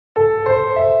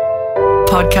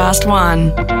Podcast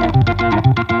One.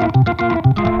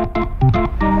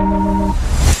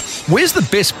 Where's the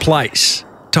best place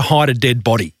to hide a dead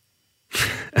body?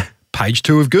 Page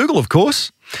 2 of Google, of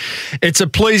course. It's a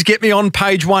Please Get Me On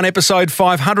Page 1, episode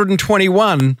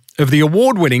 521 of the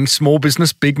award-winning Small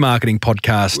Business Big Marketing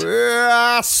podcast. Well,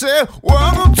 I said,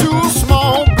 welcome to a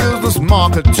small business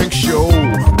marketing show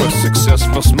where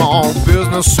successful small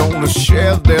business owners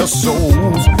share their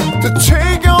souls to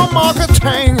take your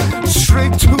marketing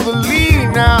straight to the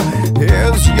lead. Now,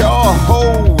 here's your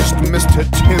host, Mr.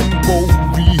 Timbo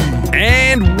Reed.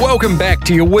 And welcome back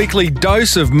to your weekly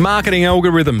dose of marketing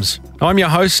algorithms. I'm your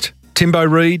host, Timbo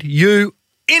Reed. You,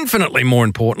 infinitely more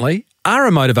importantly, are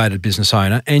a motivated business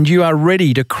owner and you are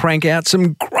ready to crank out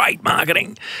some great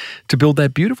marketing to build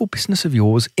that beautiful business of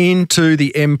yours into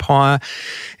the empire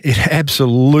it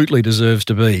absolutely deserves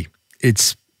to be.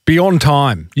 It's beyond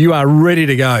time. You are ready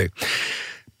to go.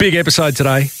 Big episode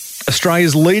today.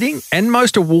 Australia's leading and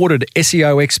most awarded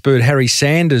SEO expert Harry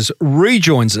Sanders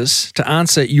rejoins us to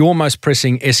answer your most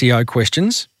pressing SEO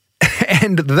questions.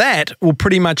 And that will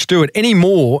pretty much do it. Any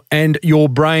more and your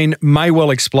brain may well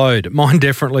explode. Mine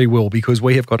definitely will, because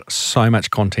we have got so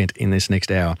much content in this next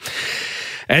hour.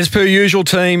 As per usual,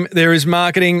 team, there is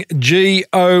marketing GOLD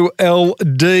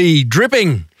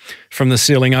dripping from the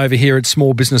ceiling over here at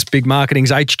Small Business Big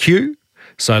Marketing's HQ.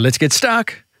 So let's get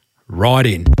stuck right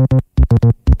in.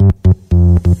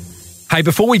 Hey,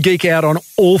 before we geek out on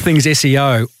all things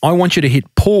SEO, I want you to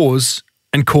hit pause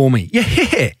and call me.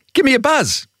 Yeah, give me a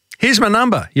buzz. Here's my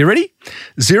number. You ready?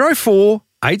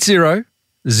 0480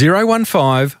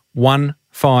 015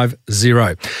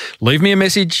 150. Leave me a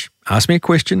message, ask me a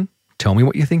question, tell me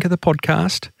what you think of the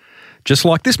podcast, just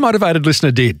like this motivated listener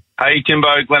did. Hey,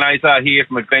 Timbo, Glenn Azar here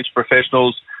from Adventure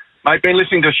Professionals. Mate, been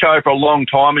listening to the show for a long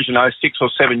time, as you know, 6 or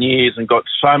 7 years, and got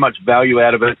so much value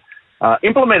out of it.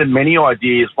 Implemented many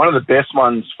ideas. One of the best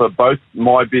ones for both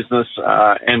my business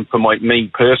and for me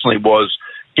personally was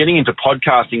getting into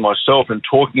podcasting myself and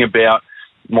talking about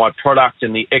my product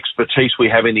and the expertise we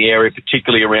have in the area,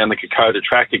 particularly around the Kokoda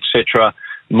track, etc.,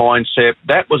 mindset.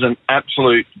 That was an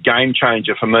absolute game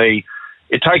changer for me.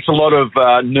 It takes a lot of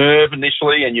nerve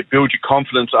initially, and you build your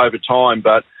confidence over time.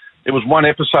 But there was one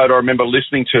episode I remember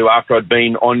listening to after I'd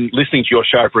been on listening to your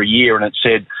show for a year, and it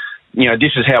said, you know,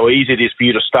 this is how easy it is for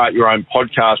you to start your own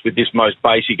podcast with this most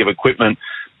basic of equipment.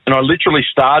 And I literally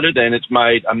started, and it's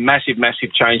made a massive,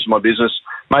 massive change in my business.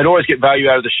 Mate, always get value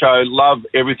out of the show. Love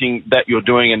everything that you're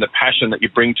doing and the passion that you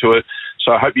bring to it.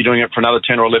 So I hope you're doing it for another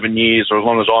 10 or 11 years, or as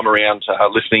long as I'm around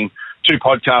listening to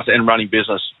podcasts and running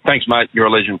business. Thanks, mate. You're a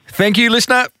legend. Thank you,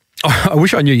 listener. I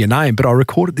wish I knew your name, but I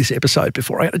recorded this episode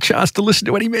before I had a chance to listen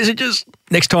to any messages.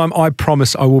 Next time, I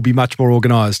promise I will be much more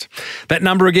organised. That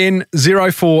number again,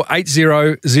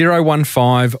 0480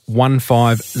 015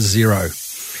 150.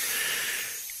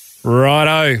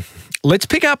 Righto. Let's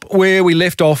pick up where we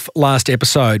left off last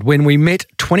episode when we met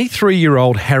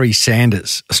 23-year-old Harry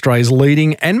Sanders, Australia's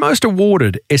leading and most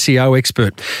awarded SEO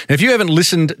expert. Now, if you haven't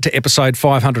listened to episode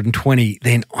 520,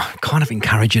 then I kind of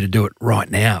encourage you to do it right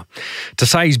now. To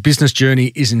say his business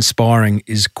journey is inspiring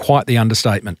is quite the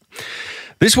understatement.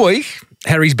 This week,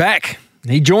 Harry's back.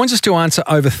 He joins us to answer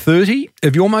over 30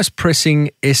 of your most pressing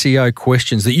SEO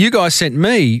questions that you guys sent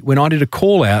me when I did a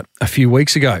call out a few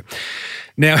weeks ago.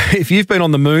 Now, if you've been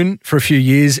on the moon for a few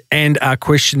years and are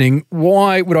questioning,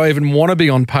 why would I even want to be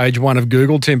on page 1 of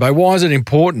Google, Timbo? Why is it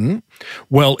important?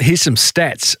 Well, here's some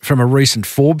stats from a recent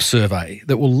Forbes survey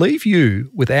that will leave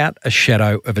you without a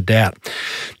shadow of a doubt.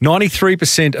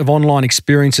 93% of online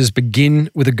experiences begin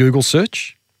with a Google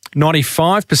search.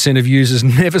 95% of users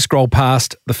never scroll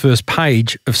past the first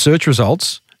page of search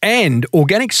results. And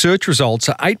organic search results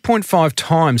are 8.5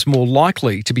 times more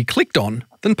likely to be clicked on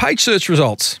than page search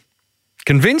results.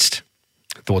 Convinced?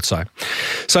 Thought so.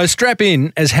 So strap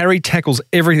in as Harry tackles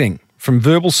everything from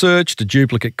verbal search to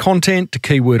duplicate content to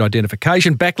keyword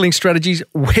identification, backlink strategies,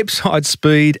 website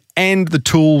speed, and the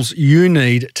tools you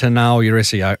need to nail your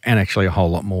SEO, and actually a whole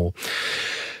lot more.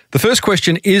 The first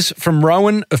question is from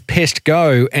Rowan of Pest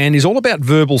Go and is all about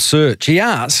verbal search. He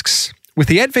asks, with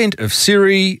the advent of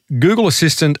Siri, Google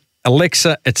Assistant,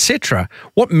 Alexa, etc.,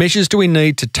 what measures do we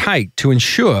need to take to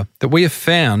ensure that we are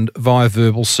found via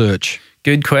verbal search?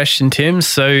 Good question, Tim.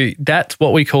 So that's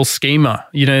what we call schema.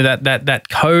 You know, that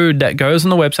code that goes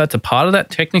on the website, it's a part of that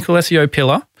technical SEO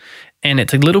pillar, and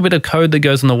it's a little bit of code that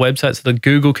goes on the website so that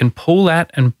Google can pull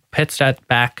that and fetch that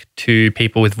back to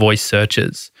people with voice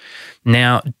searches.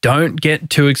 Now, don't get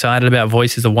too excited about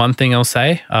voice is the one thing I'll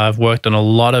say. I've worked on a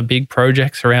lot of big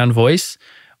projects around voice.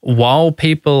 while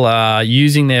people are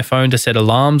using their phone to set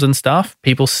alarms and stuff,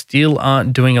 people still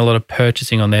aren't doing a lot of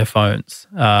purchasing on their phones.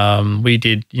 We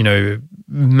did,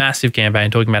 massive campaign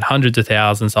talking about hundreds of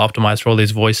thousands optimized for all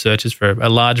these voice searches for a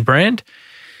large brand.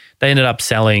 They ended up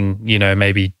selling,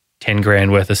 maybe 10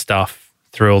 grand worth of stuff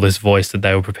through all this voice that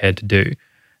they were prepared to do.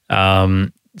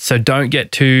 So don't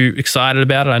get too excited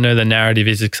about it. I know the narrative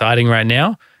is exciting right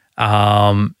now.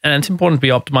 And it's important to be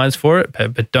optimized for it,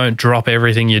 but don't drop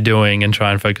everything you're doing and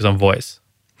try and focus on voice.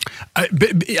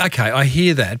 Okay, I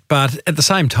hear that. But at the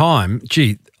same time,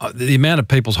 the amount of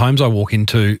people's homes I walk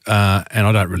into, and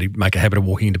I don't really make a habit of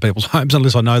walking into people's homes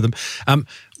unless I know them,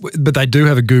 but they do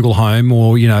have a Google Home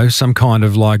or, some kind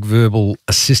of like verbal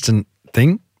assistant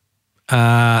thing.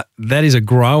 That is a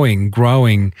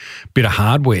growing bit of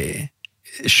hardware.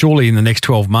 Surely in the next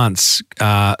 12 months,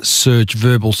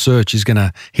 verbal search is going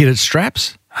to hit its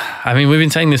straps. I mean, we've been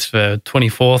saying this for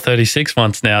 24, 36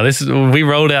 months now. We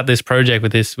rolled out this project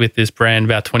with this brand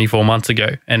about 24 months ago,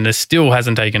 and it still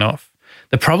hasn't taken off.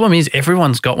 The problem is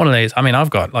everyone's got one of these. I mean, I've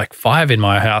got like 5 in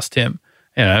my house, Tim,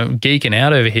 geeking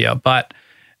out over here, but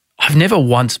I've never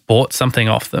once bought something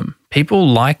off them. People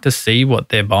like to see what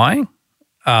they're buying,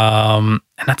 and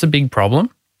that's a big problem.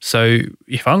 So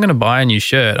if I'm going to buy a new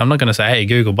shirt, I'm not going to say, hey,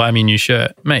 Google, buy me a new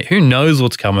shirt. Mate, who knows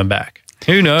what's coming back?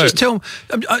 Who knows?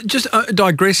 Just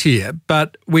digress here,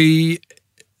 but the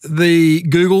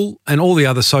Google and all the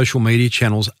other social media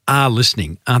channels are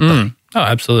listening, aren't they? Oh,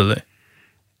 absolutely.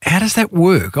 How does that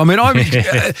work? I mean,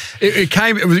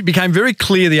 it became very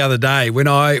clear the other day when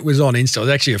I was on Insta. It was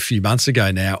actually a few months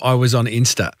ago now. I was on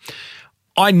Insta.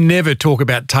 I never talk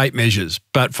about tape measures,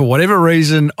 but for whatever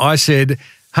reason, I said,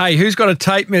 hey, who's got a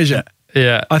tape measure?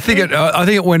 Yeah. I think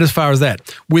it went as far as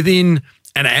that. Within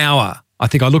an hour, I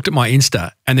think I looked at my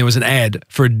Insta and there was an ad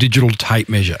for a digital tape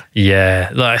measure. Yeah,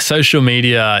 like social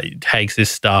media takes this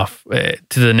stuff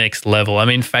to the next level. I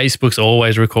mean, Facebook's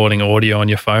always recording audio on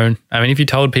your phone. I mean, if you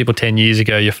told people 10 years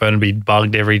ago your phone would be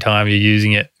bugged every time you're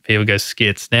using it, people go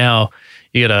skits. Now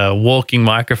you got a walking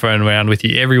microphone around with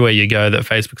you everywhere you go that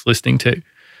Facebook's listening to.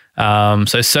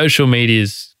 So social media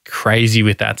is crazy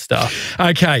with that stuff.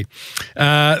 Okay.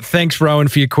 Thanks, Rowan,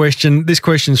 for your question. This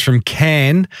question's from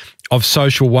Can of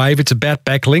Social Wave. It's about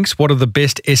backlinks. What are the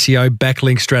best SEO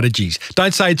backlink strategies?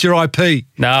 Don't say it's your IP.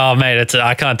 No, mate,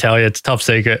 I can't tell you. It's top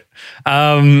secret.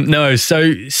 No,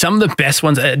 so some of the best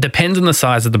ones, it depends on the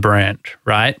size of the brand,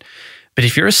 right? But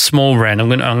if you're a small brand, I'm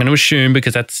going to assume,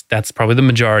 because that's probably the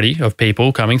majority of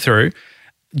people coming through,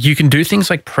 you can do things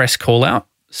like press call out.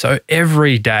 So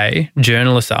every day,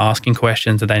 journalists are asking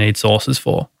questions that they need sources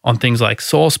for on things like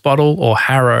SourceBottle or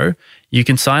Harrow. You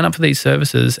can sign up for these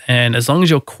services, and as long as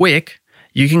you're quick,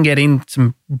 you can get in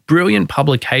some brilliant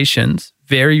publications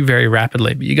very, very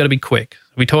rapidly. But you got to be quick.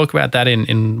 We talk about that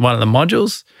in one of the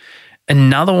modules.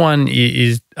 Another one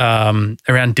is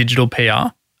around digital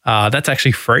PR. That's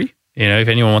actually free. If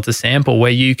anyone wants a sample,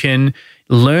 where you can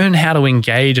learn how to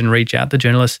engage and reach out to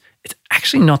journalists. It's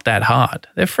actually not that hard.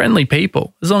 They're friendly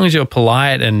people, as long as you're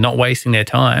polite and not wasting their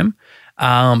time.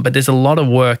 But there's a lot of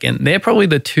work, and they're probably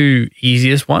the 2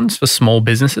 easiest ones for small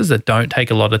businesses that don't take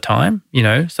a lot of time.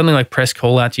 Something like press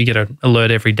call outs, you get an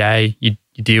alert every day, you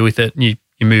deal with it, and you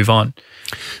move on.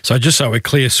 So just so we're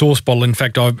clear, SourceBottle, in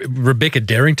fact, Rebecca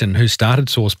Derrington, who started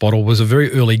SourceBottle, was a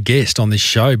very early guest on this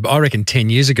show, I reckon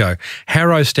 10 years ago.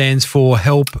 Harrow stands for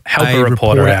Help a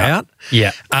Reporter Out.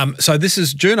 Yeah. So this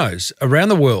is journos around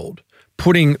the world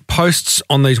putting posts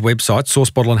on these websites,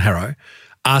 SourceBottle and Harrow,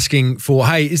 asking for,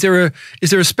 hey, is there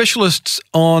a specialist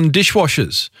on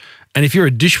dishwashers? And if you're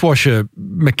a dishwasher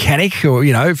mechanic or,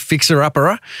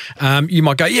 fixer-upper, you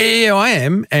might go, yeah, I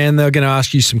am. And they're going to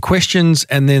ask you some questions,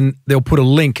 and then they'll put a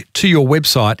link to your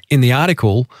website in the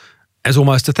article as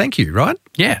almost a thank you, right?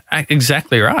 Yeah,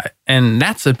 exactly right. And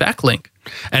that's a backlink.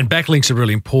 And backlinks are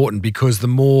really important because the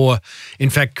more, in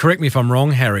fact, correct me if I'm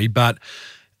wrong, Harry, but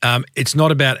it's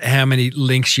not about how many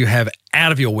links you have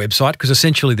out of your website, because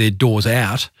essentially they're doors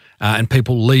out. And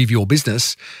people leave your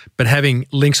business, but having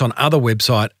links on other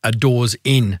websites are doors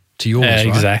in to yours, right?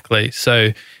 Exactly.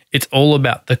 So it's all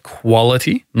about the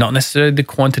quality, not necessarily the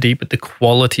quantity, but the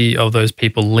quality of those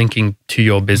people linking to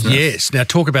your business. Yes. Now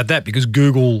talk about that, because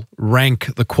Google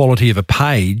rank the quality of a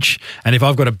page. And if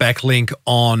I've got a backlink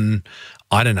on,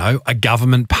 I don't know, a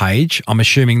government page, I'm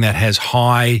assuming that has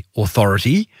high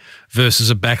authority,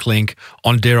 versus a backlink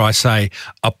on, dare I say,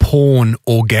 a porn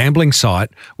or gambling site,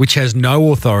 which has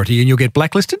no authority, and you'll get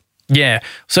blacklisted? Yeah.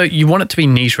 So you want it to be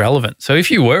niche relevant. So if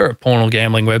you were a porn or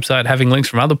gambling website, having links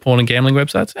from other porn and gambling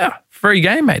websites, free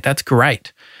game, mate. That's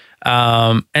great.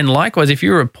 And likewise, if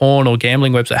you're a porn or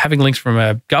gambling website, having links from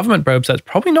a government website is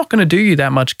probably not going to do you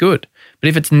that much good. But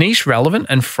if it's niche relevant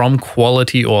and from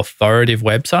quality or authoritative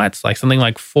websites, like something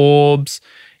like Forbes,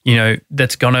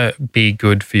 that's going to be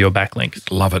good for your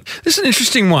backlinks. Love it. This is an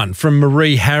interesting one from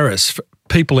Marie Harris.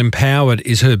 People Empowered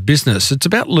is her business. It's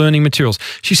about learning materials.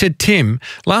 She said, Tim,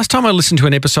 last time I listened to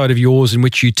an episode of yours in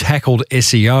which you tackled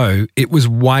SEO, it was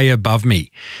way above me.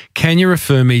 Can you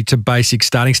refer me to basic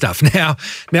starting stuff? Now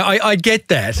I get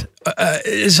that.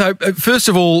 So first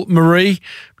of all, Marie,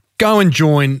 go and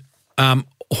join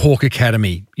Hawk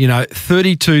Academy.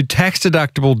 32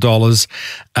 tax-deductible dollars.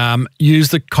 Use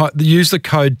the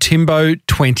code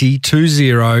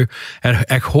Timbo2020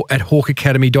 at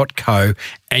hawkacademy.co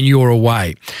and you're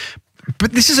away.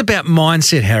 But this is about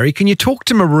mindset, Harry. Can you talk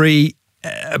to Marie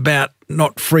about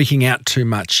not freaking out too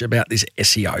much about this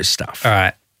SEO stuff? All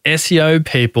right. SEO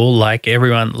people, like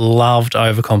everyone, love to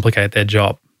overcomplicate their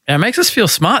job. And it makes us feel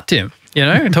smart, Tim.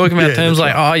 Talking about terms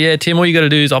like, Tim, all you got to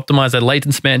do is optimize that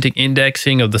latent semantic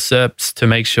indexing of the SERPs to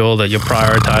make sure that you're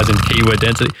prioritizing keyword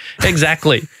density.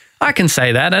 Exactly. I can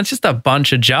say that. And it's just a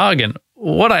bunch of jargon.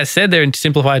 What I said there in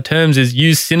simplified terms is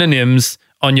use synonyms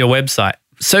on your website.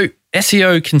 So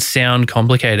SEO can sound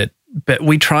complicated, but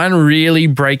we try and really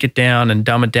break it down and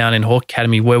dumb it down in Hawk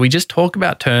Academy where we just talk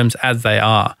about terms as they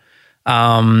are.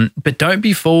 But don't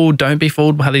be fooled. Don't be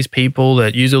fooled by these people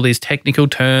that use all these technical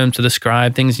terms to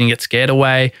describe things and you get scared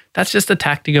away. That's just a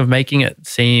tactic of making it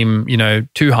seem,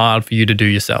 too hard for you to do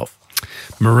yourself.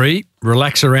 Marie,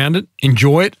 relax around it.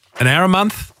 Enjoy it. An hour a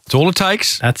month. It's all it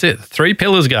takes. That's it. 3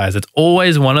 pillars, guys. It's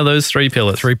always one of those 3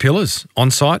 pillars. 3 pillars.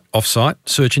 On-site, off-site,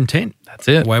 search intent. That's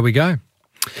it. Away we go.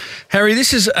 Harry,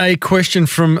 this is a question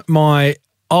from my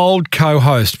old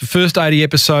co-host. The first 80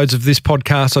 episodes of this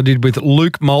podcast I did with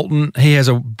Luke Moulton. He has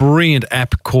a brilliant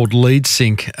app called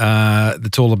LeadSync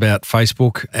that's all about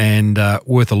Facebook and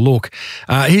worth a look.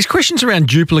 His question's around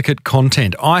duplicate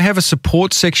content. I have a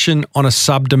support section on a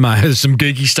subdomain. There's some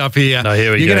geeky stuff here. Oh,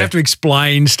 here we You're go. going to have to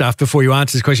explain stuff before you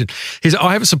answer this question.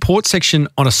 I have a support section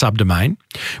on a subdomain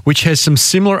which has some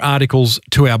similar articles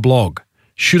to our blog.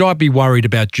 Should I be worried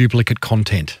about duplicate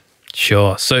content?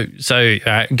 Sure. So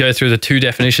go through the 2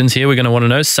 definitions here. We're going to want to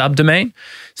know subdomain.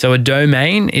 So a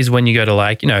domain is when you go to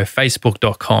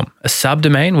facebook.com. A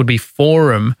subdomain would be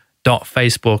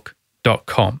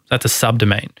forum.facebook.com. That's a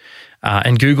subdomain.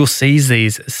 And Google sees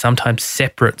these as sometimes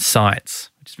separate sites,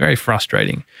 which is very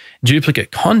frustrating.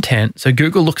 Duplicate content. So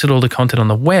Google looks at all the content on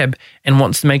the web and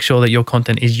wants to make sure that your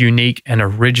content is unique and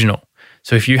original.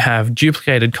 So if you have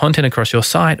duplicated content across your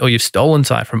site or you've stolen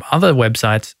site from other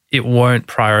websites, it won't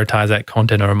prioritize that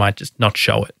content or it might just not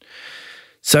show it.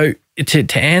 So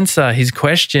to answer his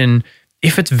question,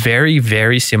 if it's very,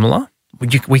 very similar,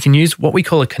 we can use what we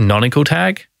call a canonical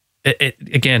tag.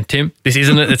 Again, Tim, this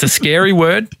isn't it's a scary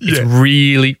word. It's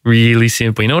really, really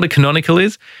simple. You know what a canonical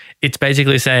is? It's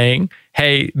basically saying,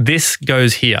 hey, this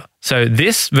goes here. So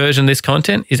this version of this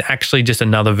content is actually just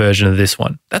another version of this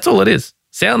one. That's all it is.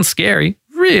 Sounds scary,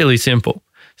 really simple.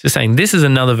 So saying this is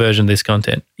another version of this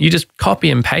content. You just copy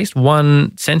and paste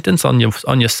one sentence on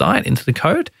your site into the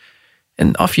code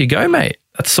and off you go, mate.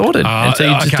 That's sorted. And so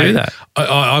you just do that.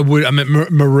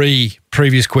 Marie,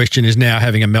 previous question, is now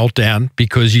having a meltdown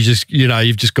because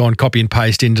you've just gone copy and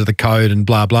paste into the code and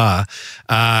blah, blah.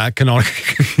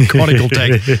 Canonical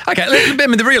tag. Okay,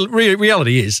 the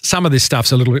reality is some of this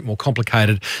stuff's a little bit more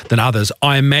complicated than others.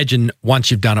 I imagine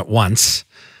once you've done it once,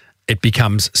 it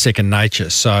becomes second nature.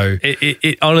 So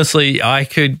it honestly, I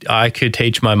could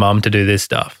teach my mum to do this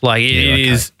stuff. Like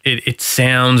it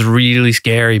sounds really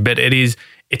scary, but it's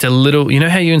a little, you know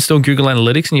how you install Google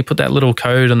Analytics and you put that little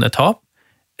code on the top?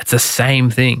 It's the same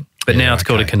thing, but now it's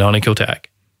called a canonical tag.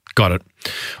 Got it.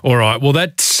 All right. Well,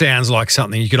 that sounds like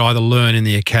something you could either learn in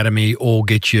the academy or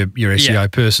get your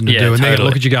SEO person to do. And they're going to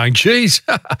look at you going, geez,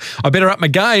 I better up my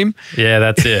game. Yeah,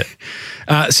 that's it.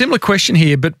 Similar question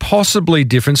here, but possibly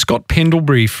different. Scott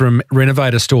Pendlebury from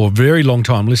Renovator Store, very long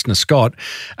time listener, Scott.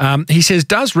 He says,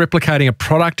 does replicating a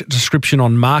product description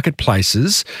on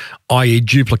marketplaces, i.e.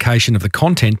 duplication of the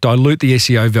content, dilute the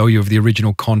SEO value of the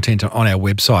original content on our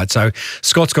website? So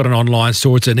Scott's got an online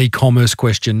store. It's an e-commerce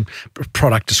question,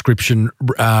 product description,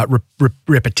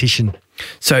 repetition.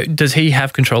 So does he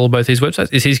have control of both his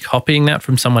websites? Is he copying that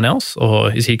from someone else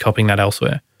or is he copying that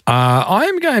elsewhere? I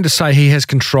am going to say he has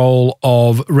control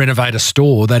of Renovator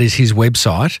Store. That is his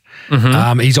website.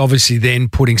 Mm-hmm. He's obviously then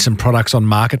putting some products on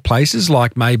marketplaces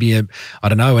like maybe an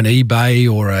eBay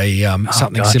or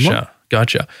something similar.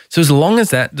 Gotcha. So as long as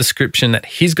that description that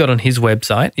he's got on his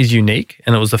website is unique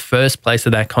and it was the first place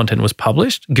that content was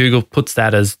published, Google puts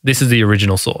that as this is the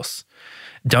original source.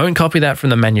 Don't copy that from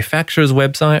the manufacturer's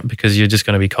website because you're just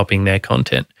going to be copying their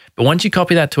content. But once you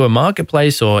copy that to a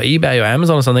marketplace or eBay or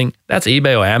Amazon or something, that's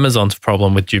eBay or Amazon's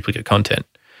problem with duplicate content.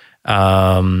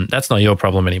 That's not your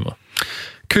problem anymore.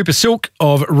 Cooper Silk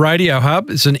of Radio Hub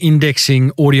is an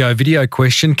indexing audio-video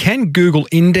question. Can Google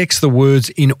index the words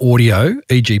in audio,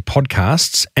 e.g.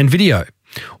 podcasts, and video?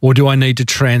 Or do I need to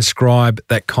transcribe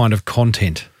that kind of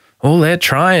content? Oh, they're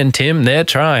trying, Tim. They're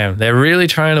trying. They're really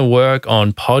trying to work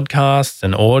on podcasts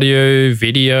and audio,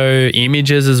 video,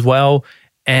 images as well.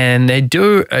 And they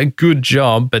do a good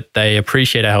job, but they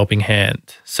appreciate a helping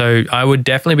hand. So I would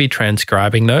definitely be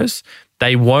transcribing those.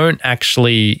 They won't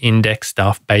actually index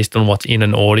stuff based on what's in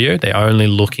an audio. They're only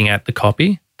looking at the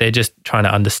copy. They're just trying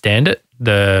to understand it,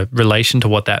 the relation to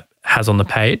what that has on the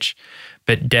page.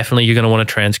 But definitely you're going to want a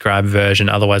transcribed version.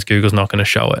 Otherwise, Google's not going to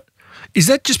show it. Is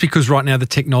that just because right now the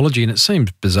technology, and it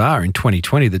seems bizarre in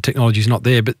 2020, the technology is not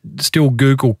there, but still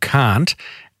Google can't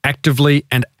actively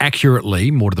and accurately,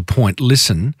 more to the point,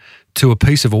 listen to a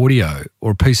piece of audio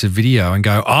or a piece of video and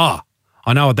go, I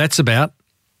know what that's about.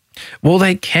 Well,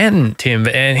 they can, Tim.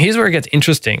 And here's where it gets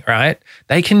interesting, right?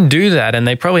 They can do that and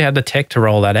they probably have the tech to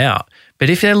roll that out. But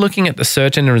if they're looking at the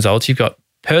search engine results, you've got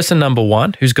person number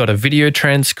one who's got a video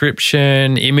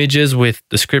transcription, images with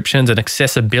descriptions and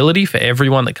accessibility for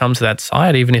everyone that comes to that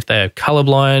site, even if they're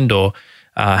colorblind or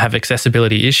have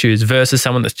accessibility issues, versus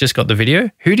someone that's just got the video.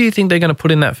 Who do you think they're going to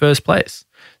put in that first place?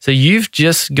 So you've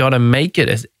just got to make it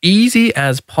as easy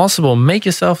as possible. Make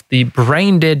yourself the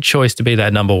brain dead choice to be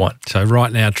that number one. So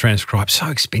right now, transcribe, so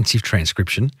expensive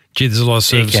transcription. Gee, there's a lot of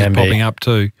services popping up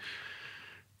too.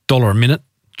 $1 a minute,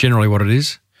 generally what it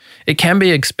is. It can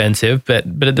be expensive, but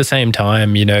at the same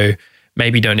time,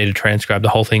 maybe you don't need to transcribe the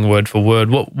whole thing word for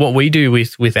word. What we do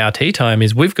with our tea time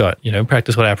is we've got,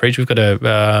 practice what I preach. We've got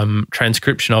a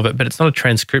transcription of it, but it's not a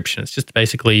transcription. It's just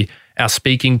basically our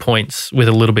speaking points with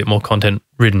a little bit more content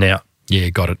written out. Yeah,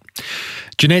 got it.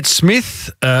 Jeanette Smith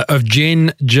of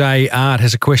Gen J Art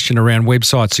has a question around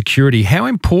website security. How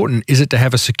important is it to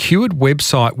have a secured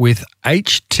website with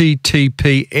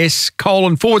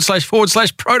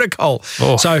HTTPS://protocol?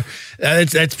 Oh. So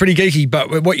that's pretty geeky,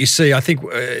 but what you see, I think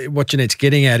what Jeanette's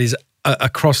getting at is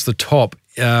across the top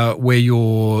where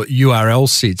your URL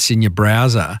sits in your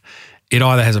browser, it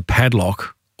either has a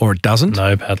padlock or it doesn't.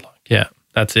 No padlock, yeah.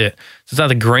 That's it. So it's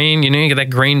either green, you get that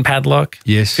green padlock.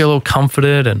 Yes. Feel all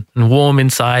comforted and warm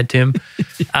inside, Tim.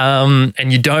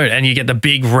 And you don't. And you get the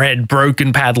big red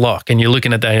broken padlock and you're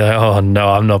looking at that, you're like, oh no,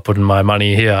 I'm not putting my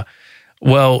money here.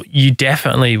 Well, you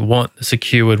definitely want a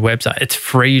secured website. It's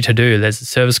free to do. There's a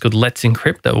service called Let's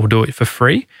Encrypt that will do it for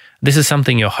free. This is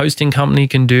something your hosting company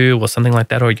can do or something like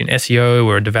that, or you can SEO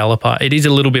or a developer. It is a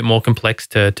little bit more complex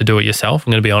to do it yourself.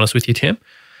 I'm going to be honest with you, Tim.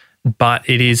 But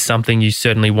it is something you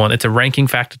certainly want. It's a ranking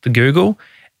factor to Google,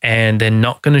 and they're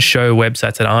not going to show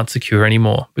websites that aren't secure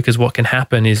anymore, because what can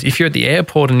happen is if you're at the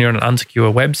airport and you're on an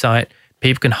unsecure website,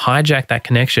 people can hijack that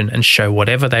connection and show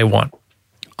whatever they want.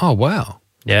 Oh, wow.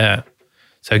 Yeah.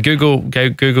 So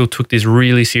Google took this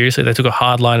really seriously. They took a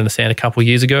hard line in the sand a couple of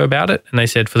years ago about it, and they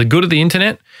said for the good of the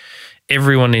internet,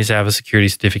 everyone needs to have a security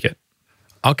certificate.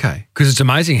 Okay, because it's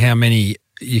amazing how many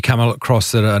you come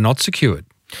across that are not secured.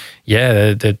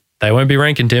 Yeah, they won't be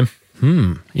ranking, Tim.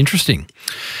 Interesting.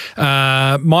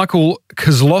 Michael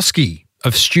Kozlowski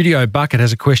of Studio Bucket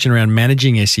has a question around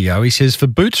managing SEO. He says, for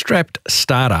bootstrapped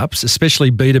startups, especially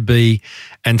B2B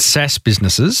and SaaS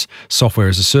businesses, software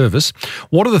as a service,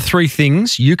 what are the 3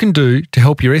 things you can do to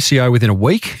help your SEO within a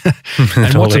week?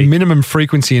 And what's a minimum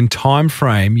frequency and time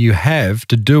frame you have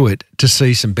to do it to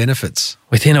see some benefits?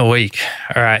 Within a week.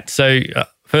 All right. So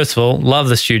first of all, love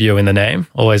the studio in the name.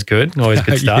 Always good. Always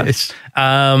good start. Yes.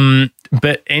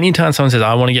 But anytime someone says,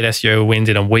 I want to get SEO wins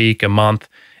in a week, a month,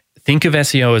 think of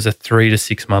SEO as a 3 to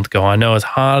 6 month goal. I know as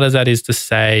hard as that is to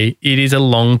say, it is a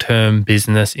long-term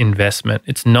business investment.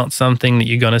 It's not something that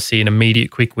you're going to see an immediate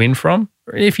quick win from.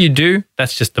 If you do,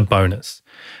 that's just a bonus.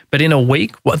 But in a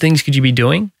week, what things could you be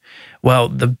doing? Well,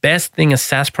 the best thing a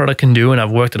SaaS product can do, and I've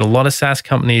worked at a lot of SaaS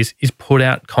companies, is put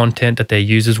out content that their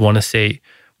users want to see.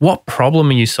 What problem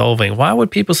are you solving? Why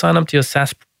would people sign up to your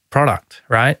SaaS product,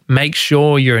 right? Make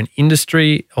sure you're an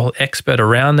industry or expert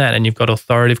around that and you've got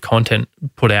authoritative content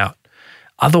put out.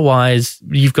 Otherwise,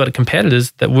 you've got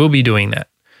competitors that will be doing that.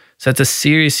 So it's a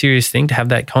serious, serious thing to have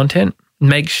that content.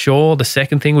 Make sure, the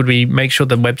second thing would be make sure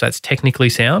the website's technically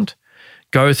sound.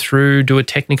 Go through, do a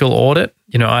technical audit.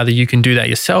 Either you can do that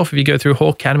yourself if you go through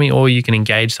Hawk Academy, or you can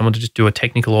engage someone to just do a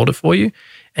technical audit for you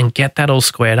and get that all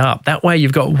squared up. That way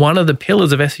you've got one of the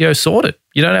pillars of SEO sorted.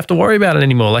 You don't have to worry about it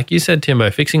anymore. Like you said, Timbo,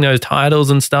 fixing those titles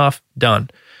and stuff, done.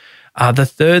 The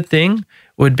third thing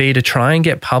would be to try and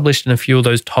get published in a few of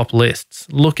those top lists.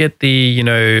 Look at the,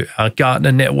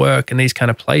 Gartner Network and these kind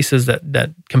of places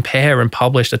that compare and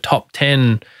publish the top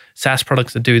 10 SaaS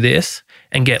products that do this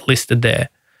and get listed there.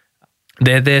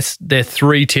 They're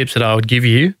 3 tips that I would give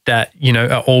you that,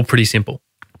 are all pretty simple.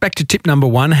 Back to tip number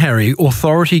 1, Harry,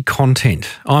 authority content.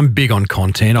 I'm big on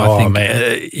content. I think,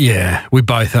 man. We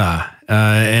both are.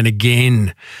 And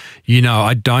again,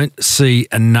 I don't see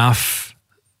enough,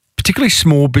 particularly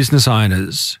small business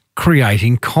owners,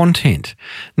 creating content.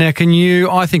 Now,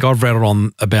 I think I've rattled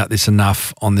on about this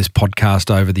enough on this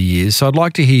podcast over the years, so I'd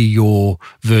like to hear your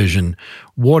version.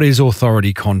 What is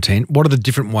authority content? What are the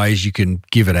different ways you can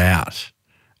give it out?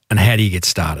 And how do you get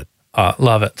started?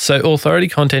 Love it. So authority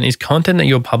content is content that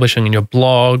you're publishing in your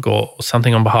blog or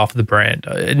something on behalf of the brand.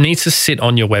 It needs to sit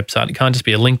on your website. It can't just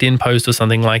be a LinkedIn post or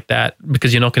something like that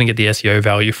because you're not going to get the SEO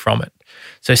value from it.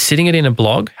 So sitting it in a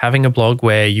blog, having a blog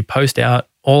where you post out,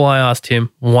 all I asked him,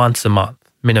 once a month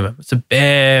minimum. It's a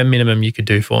bare minimum you could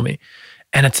do for me.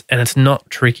 And it's not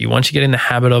tricky. Once you get in the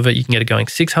habit of it, you can get it going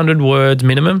 600 words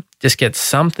minimum. Just get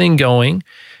something going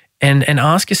and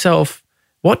ask yourself,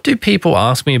 what do people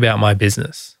ask me about my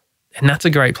business? And that's a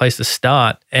great place to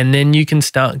start. And then you can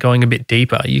start going a bit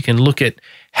deeper. You can look at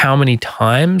how many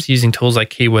times using tools like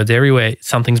Keywords Everywhere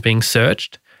something's being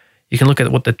searched. You can look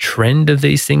at what the trend of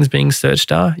these things being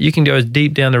searched are. You can go as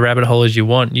deep down the rabbit hole as you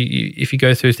want. If you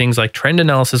go through things like trend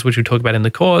analysis, which we talk about in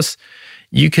the course,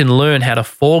 you can learn how to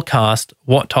forecast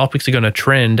what topics are going to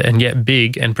trend and get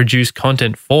big and produce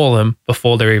content for them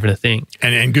before they're even a thing.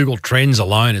 And Google Trends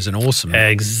alone is an awesome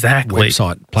website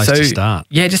place to start.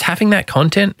 Yeah, just having that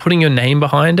content, putting your name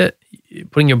behind it,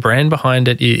 putting your brand behind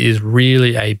it is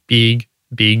really a big,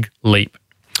 big leap.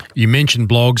 You mentioned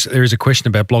blogs. There is a question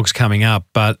about blogs coming up,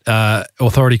 but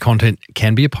authority content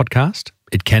can be a podcast.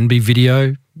 It can be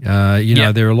video.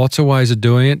 There are lots of ways of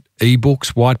doing it. Ebooks,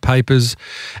 white papers.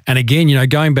 And again,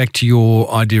 going back to your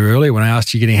idea earlier when I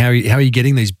asked you how are you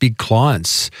getting these big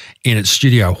clients in at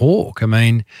Studio Hawk? I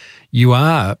mean, you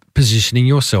are positioning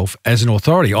yourself as an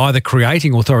authority, either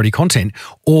creating authority content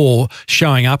or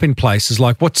showing up in places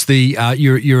like what's the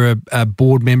you're a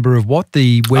board member of what?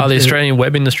 The Australian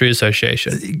Web Industry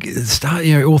Association. Start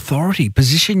authority,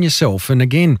 position yourself. And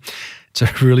again, it's a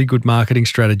really good marketing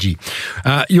strategy.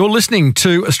 You're listening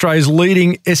to Australia's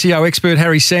leading SEO expert,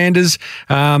 Harry Sanders.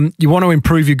 You want to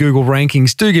improve your Google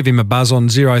rankings, do give him a buzz on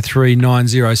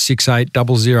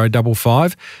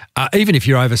 0390680055. Even if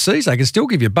you're overseas, they can still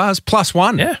give you a buzz.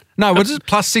 +1. Yeah. No, what is it?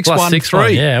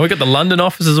 +613. Yeah, we've got the London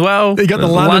office as well. You got the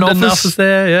London office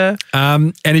there, yeah.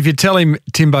 And if you tell him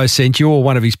Timbo sent you or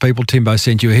one of his people, Timbo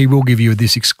sent you, he will give you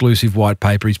this exclusive white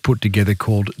paper he's put together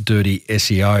called Dirty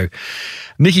SEO.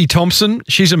 Nikki Thompson,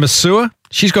 she's a masseur.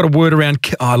 She's got a word around,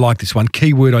 I like this one,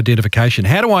 keyword identification.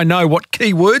 How do I know what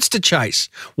keywords to chase?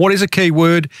 What is a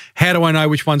keyword? How do I know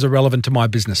which ones are relevant to my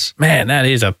business? Man, that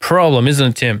is a problem, isn't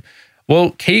it, Tim?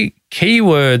 Well,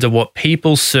 keywords are what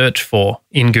people search for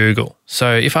in Google.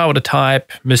 So if I were to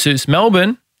type masseuse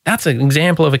Melbourne, that's an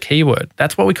example of a keyword.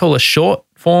 That's what we call a short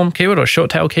form keyword or short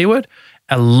tail keyword.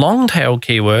 A long tail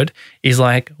keyword is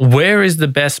like, where is the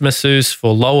best masseuse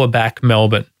for lower back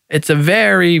Melbourne? It's a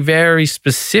very, very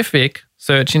specific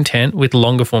search intent with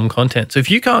longer form content. So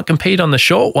if you can't compete on the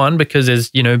short one because there's,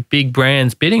 big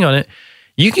brands bidding on it,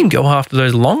 you can go after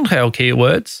those long tail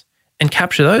keywords and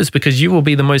capture those because you will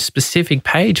be the most specific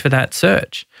page for that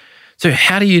search. So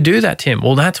how do you do that, Tim?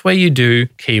 Well, that's where you do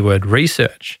keyword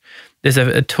research. There's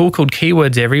a tool called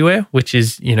Keywords Everywhere, which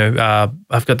is, they've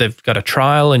got a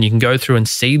trial and you can go through and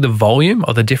see the volume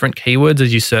of the different keywords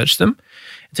as you search them.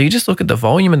 So you just look at the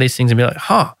volume of these things and be like,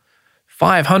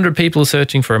 500 people are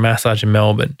searching for a massage in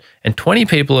Melbourne and 20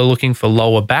 people are looking for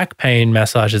lower back pain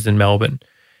massages in Melbourne.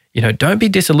 Don't be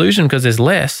disillusioned because there's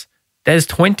less. There's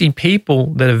 20 people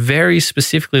that are very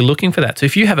specifically looking for that. So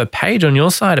if you have a page on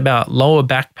your site about lower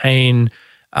back pain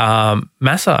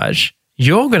massage,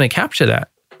 you're going to capture that.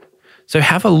 So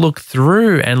have a look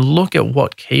through and look at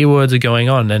what keywords are going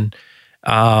on. And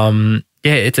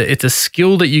it's a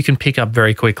skill that you can pick up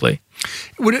very quickly.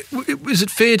 Is it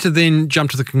fair to then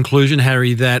jump to the conclusion,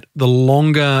 Harry, that the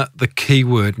longer the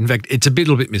keyword, in fact, it's a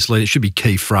little bit misleading, it should be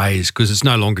key phrase because it's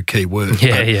no longer keyword.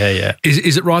 Yeah.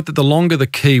 Is it right that the longer the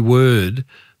keyword,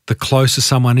 the closer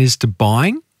someone is to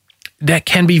buying? That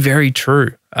can be very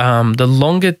true. The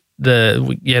longer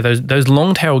those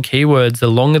long tail keywords, the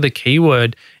longer the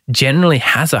keyword generally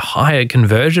has a higher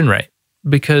conversion rate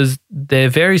because they're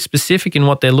very specific in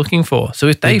what they're looking for. So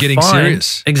if they're getting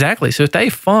serious. Exactly. So if they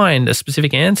find a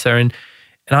specific answer, and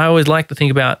I always like to think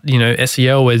about,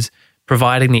 SEO as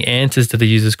providing the answers to the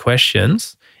user's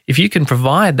questions. if you can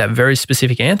provide that very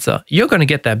specific answer, you're going to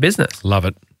get that business. Love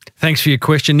it. Thanks for your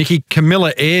question, Nikki.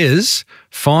 Camilla Ayres,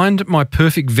 Find My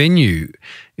Perfect Venue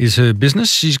is her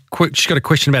business. She's got a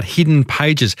question about hidden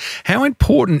pages. How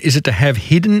important is it to have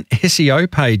hidden SEO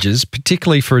pages,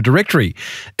 particularly for a directory,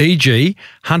 e.g.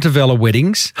 Hunter Valley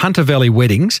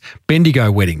Weddings,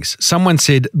 Bendigo Weddings? Someone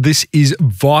said this is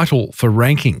vital for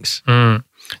rankings.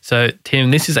 So,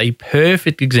 Tim, this is a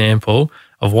perfect example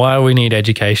of why we need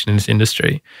education in this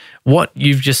industry. What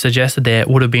you've just suggested there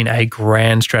would have been a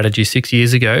grand strategy 6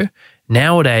 years ago.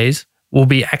 Nowadays, will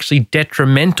be actually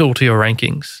detrimental to your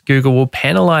rankings. Google will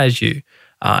penalize you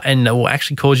and it will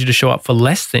actually cause you to show up for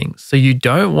less things. So you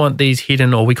don't want these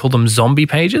hidden, or we call them zombie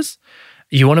pages.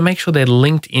 You want to make sure they're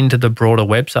linked into the broader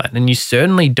website. And you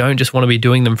certainly don't just want to be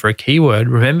doing them for a keyword.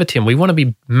 Remember, Tim, we want to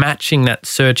be matching that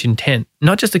search intent,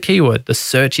 not just a keyword, the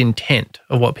search intent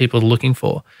of what people are looking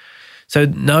for. So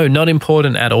no, not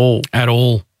important at all. At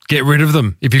all. Get rid of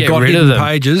them. If you've got hidden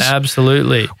pages.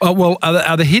 Absolutely. Well,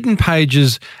 are the hidden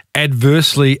pages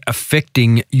adversely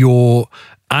affecting your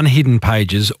unhidden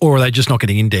pages, or are they just not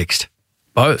getting indexed?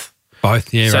 Both.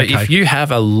 Both, yeah. So okay. if you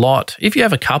have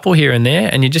a couple here and there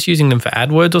and you're just using them for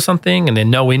AdWords or something and they're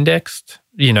no indexed,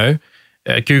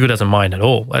 Google doesn't mind at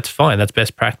all. That's fine. That's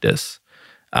best practice.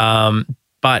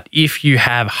 But if you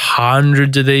have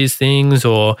hundreds of these things,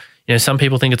 or some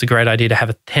people think it's a great idea to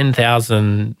have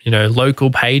 10,000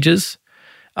 local pages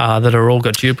that are all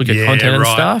got duplicate content and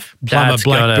stuff. Plumber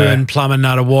Blackburn, Plumber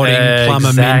Nuttawading,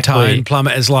 Plumber Mentone,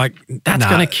 Plumber is like that's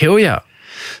going to kill you.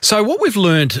 So what we've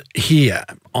learned here,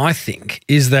 I think,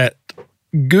 is that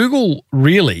Google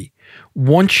really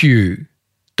wants you.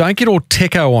 Don't get all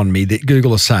techo on me that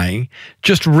Google are saying.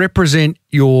 Just represent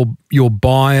your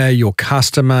buyer, your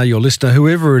customer, your listener,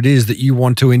 whoever it is that you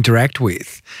want to interact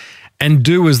with, and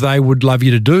do as they would love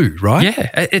you to do, right?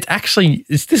 Yeah,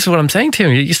 this is what I'm saying to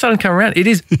you. You're starting to come around. It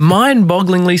is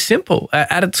mind-bogglingly simple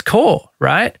at its core,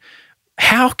 right?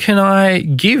 How can I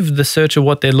give the searcher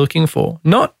what they're looking for?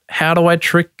 Not how do I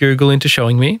trick Google into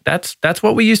showing me? That's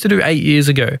what we used to do 8 years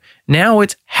ago. Now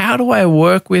it's how do I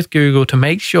work with Google to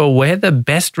make sure we're the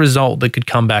best result that could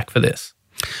come back for this?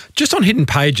 Just on hidden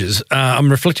pages,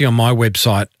 I'm reflecting on my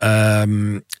website,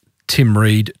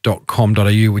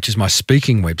 timreed.com.au, which is my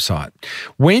speaking website.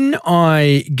 When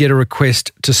I get a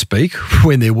request to speak,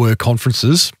 when there were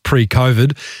conferences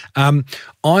pre-COVID,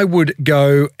 I would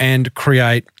go and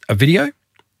create a video.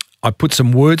 I put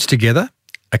some words together,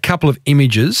 a couple of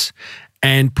images,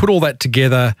 and put all that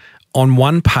together on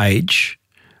one page,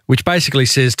 which basically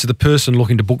says to the person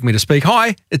looking to book me to speak,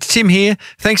 "Hi, it's Tim here.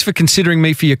 Thanks for considering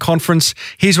me for your conference.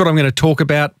 Here's what I'm going to talk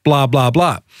about, blah, blah,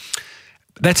 blah."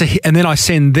 And then I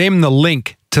send them the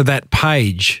link to that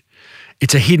page.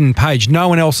 It's a hidden page. No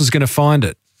one else is going to find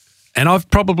it. And I've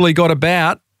probably got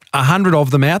about 100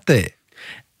 of them out there.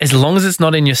 As long as it's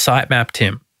not in your sitemap,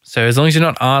 Tim. So as long as you're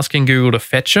not asking Google to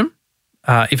fetch them,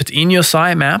 if it's in your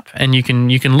sitemap, and you can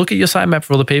look at your sitemap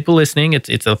for all the people listening,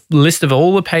 it's a list of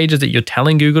all the pages that you're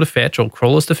telling Google to fetch or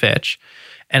crawlers to fetch,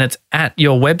 and it's at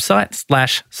your website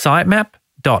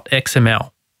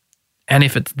 /sitemap.xml. And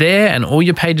if it's there and all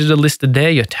your pages are listed there,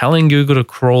 you're telling Google to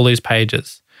crawl these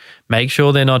pages. Make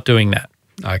sure they're not doing that.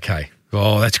 Okay.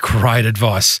 Oh, that's great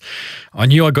advice. I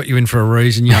knew I got you in for a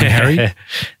reason, young Harry.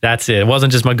 That's it. It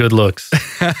wasn't just my good looks.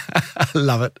 I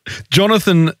love it.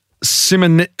 Jonathan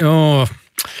Simatice.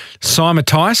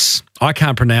 I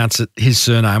can't pronounce his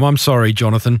surname. I'm sorry,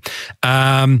 Jonathan.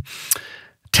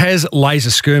 Taz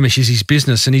Laser Skirmish is his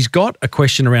business, and he's got a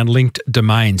question around linked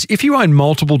domains. If you own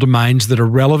multiple domains that are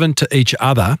relevant to each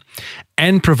other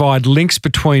and provide links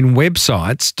between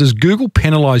websites, does Google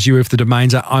penalise you if the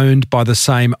domains are owned by the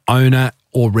same owner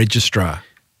or registrar?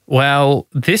 Well,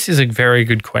 this is a very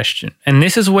good question. And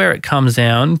this is where it comes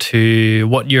down to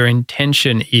what your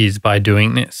intention is by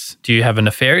doing this. Do you have a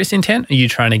nefarious intent? Are you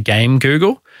trying to game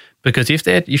Google? Because if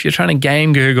you're trying to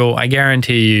game Google, I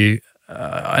guarantee you,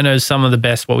 I know some of the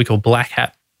best, what we call black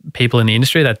hat people in the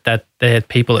industry, that they're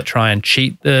people that try and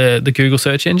cheat the Google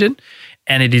search engine.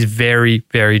 And it is very,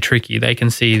 very tricky. They can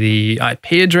see the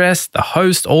IP address, the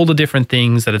host, all the different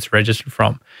things that it's registered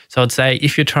from. So I'd say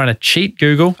if you're trying to cheat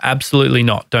Google, absolutely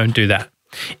not. Don't do that.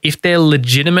 If they're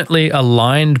legitimately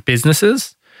aligned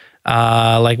businesses,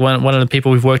 like one of the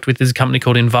people we've worked with is a company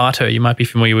called Envato. You might be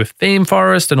familiar with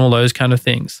ThemeForest and all those kind of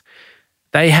things.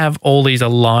 They have all these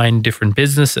aligned different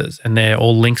businesses and they're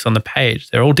all links on the page.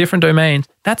 They're all different domains.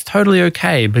 That's totally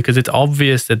okay because it's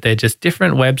obvious that they're just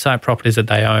different website properties that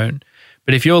they own.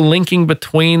 But if you're linking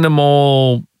between them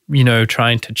all,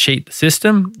 trying to cheat the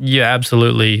system,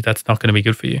 absolutely, that's not going to be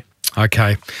good for you.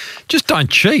 Okay. Just don't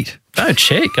cheat. Don't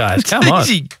cheat, guys. It's Come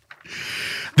easy.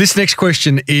 This next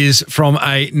question is from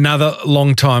another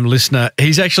long-time listener.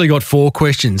 He's actually got 4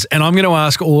 questions, and I'm going to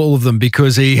ask all of them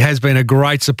because he has been a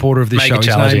great supporter of this show. Make it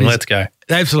challenging. Let's go.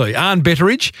 Absolutely. Arne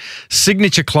Betteridge,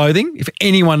 Signature Clothing. If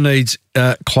anyone needs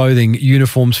clothing,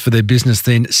 uniforms for their business,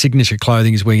 then Signature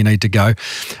Clothing is where you need to go.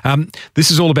 This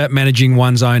is all about managing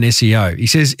one's own SEO. He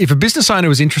says, if a business owner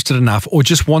is interested enough or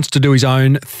just wants to do his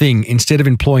own thing instead of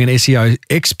employing an SEO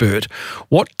expert,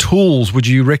 what tools would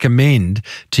you recommend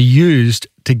to use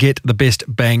to get the best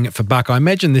bang for buck? I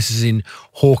imagine this is in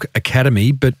Hawk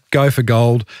Academy, but go for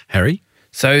gold, Harry.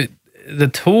 So the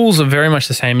tools are very much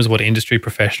the same as what industry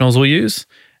professionals will use,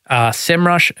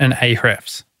 SEMrush and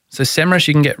Ahrefs. So SEMrush,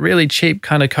 you can get really cheap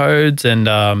kind of codes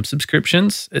and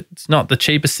subscriptions. It's not the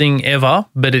cheapest thing ever,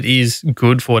 but it is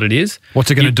good for what it is. What's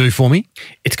it going to do for me?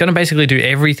 It's going to basically do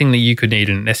everything that you could need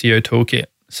in an SEO toolkit.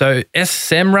 So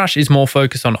SEMrush is more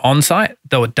focused on on-site,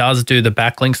 though it does do the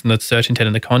backlinks and the search intent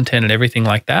and the content and everything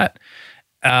like that.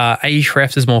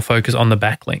 Ahrefs is more focused on the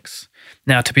backlinks.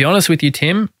 Now, to be honest with you,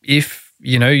 Tim, if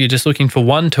you're just looking for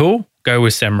one tool, go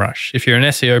with SEMrush. If you're an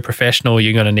SEO professional,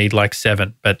 you're going to need like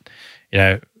 7. But,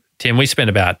 Tim, we spend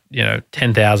about,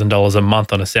 $10,000 a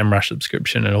month on a SEMrush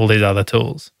subscription and all these other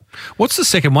tools. What's the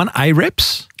second one?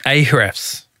 Ahrefs?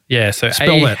 Ahrefs. Yeah, so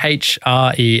Spell that.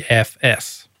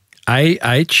 Ahrefs.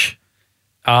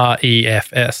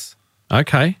 Ahrefs.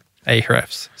 Okay.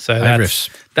 Ahrefs. So Ahrefs.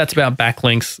 That's about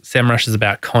backlinks. SEMrush is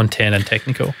about content and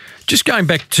technical. Just going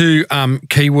back to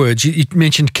keywords, you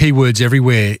mentioned Keywords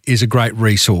Everywhere is a great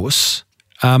resource.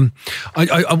 There was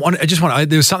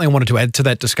something I wanted to add to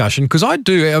that discussion because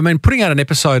putting out an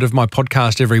episode of my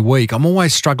podcast every week, I'm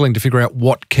always struggling to figure out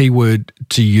what keyword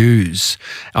to use.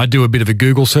 I do a bit of a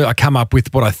Google search. I come up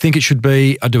with what I think it should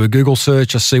be. I do a Google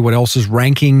search. I see what else is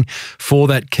ranking for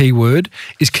that keyword.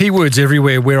 Is Keywords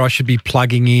Everywhere where I should be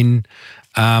plugging in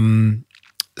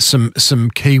some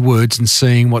keywords and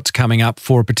seeing what's coming up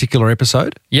for a particular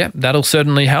episode? Yeah, that'll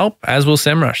certainly help, as will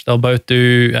SEMrush. They'll both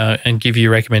do and give you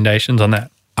recommendations on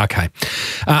that. Okay.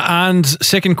 And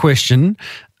second question,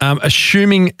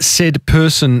 assuming said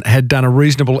person had done a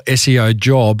reasonable SEO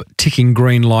job ticking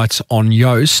green lights on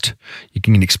Yoast, you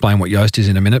can explain what Yoast is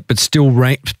in a minute, but still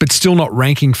not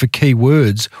ranking for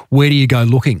keywords, where do you go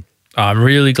looking? I'm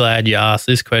really glad you asked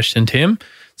this question, Tim.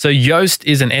 So Yoast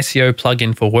is an SEO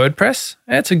plugin for WordPress.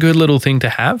 It's a good little thing to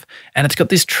have, and it's got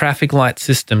this traffic light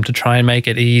system to try and make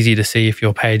it easy to see if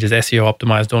your page is SEO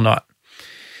optimized or not.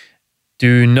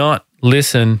 Do not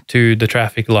listen to the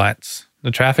traffic lights. The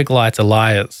traffic lights are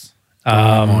liars.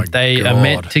 They are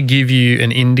meant to give you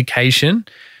an indication,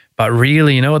 but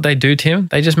really, you know what they do, Tim?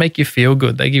 They just make you feel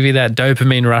good. They give you that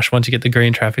dopamine rush once you get the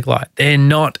green traffic light. They're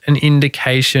not an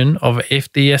indication of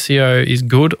if the SEO is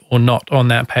good or not on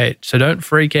that page. So don't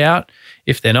freak out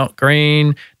if they're not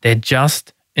green. They're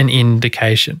just an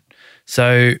indication.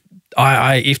 So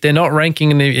if they're not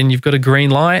ranking and you've got a green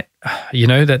light,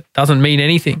 that doesn't mean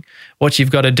anything. What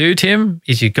you've got to do, Tim,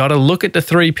 is you've got to look at the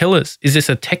 3 pillars. Is this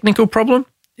a technical problem?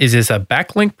 Is this a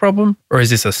backlink problem? Or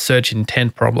is this a search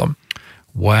intent problem?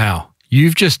 Wow.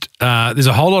 You've just, there's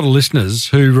a whole lot of listeners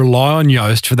who rely on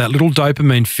Yoast for that little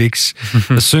dopamine fix.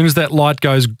 As soon as that light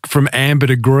goes from amber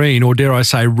to green, or dare I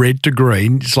say red to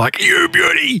green, it's like, you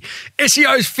beauty,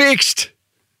 SEO's fixed.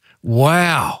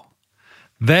 Wow.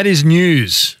 That is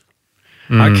news.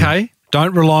 Okay.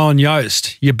 Don't rely on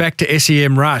Yoast. You're back to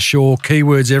SEMrush or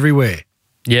Keywords Everywhere.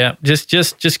 Yeah,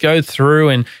 just go through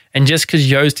and just because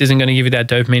Yoast isn't going to give you that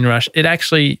dopamine rush, it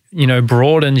actually,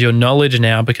 broadens your knowledge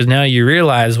now because now you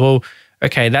realize, well,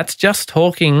 okay, that's just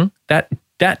talking, that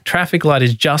traffic light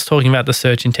is just talking about the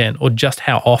search intent or just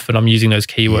how often I'm using those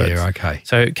keywords. Yeah, okay.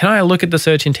 So can I look at the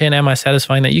search intent? Am I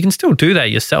satisfying that? You can still do that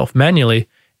yourself manually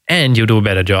and you'll do a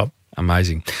better job.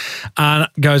 Amazing.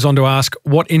 Goes on to ask,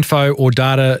 what info or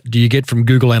data do you get from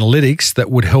Google Analytics that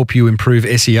would help you improve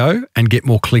SEO and get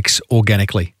more clicks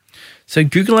organically? So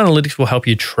Google Analytics will help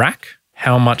you track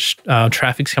how much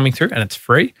traffic's coming through, and it's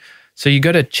free. So you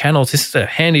go to channels. This is a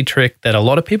handy trick that a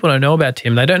lot of people don't know about,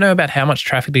 Tim. They don't know about how much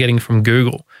traffic they're getting from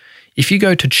Google. If you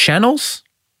go to channels,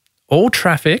 all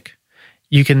traffic,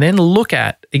 you can then look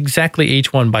at exactly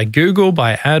each one by Google,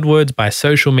 by AdWords, by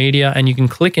social media, and you can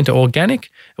click into organic.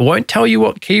 It won't tell you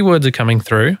what keywords are coming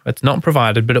through. It's not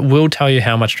provided, but it will tell you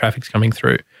how much traffic's coming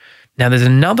through. Now, there's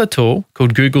another tool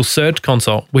called Google Search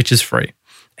Console, which is free.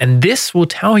 And this will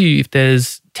tell you if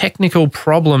there's technical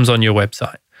problems on your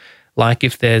website, like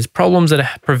if there's problems that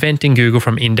are preventing Google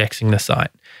from indexing the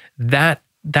site. That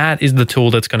is the tool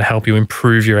that's going to help you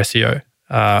improve your SEO.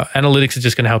 Analytics is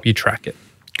just going to help you track it.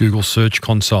 Google Search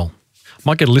Console.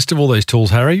 Might get a list of all these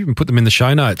tools, Harry, and put them in the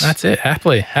show notes. That's it.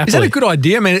 Happily. Is that a good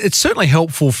idea? I mean, it's certainly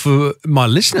helpful for my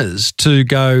listeners to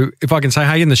go, if I can say,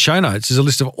 hey, in the show notes, there's a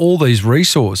list of all these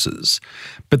resources,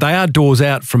 but they are doors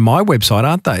out from my website,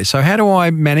 aren't they? So how do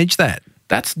I manage that?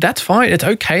 That's fine. It's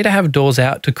okay to have doors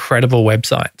out to credible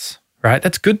websites, right?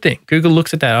 That's a good thing. Google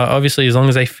looks at that, obviously, as long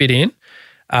as they fit in.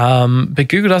 But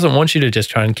Google doesn't want you to just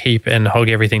try and keep and hog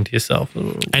everything to yourself.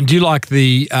 And do you like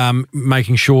the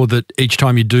making sure that each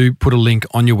time you do put a link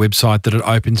on your website that it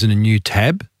opens in a new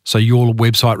tab so your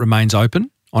website remains open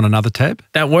on another tab?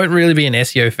 That won't really be an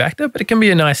SEO factor, but it can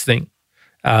be a nice thing.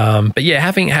 But yeah,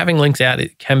 having links out,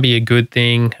 it can be a good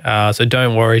thing. So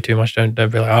don't worry too much. Don't be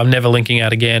like, I'm never linking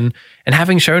out again. And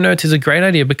having show notes is a great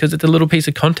idea because it's a little piece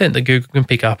of content that Google can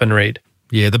pick up and read.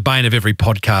 Yeah, the bane of every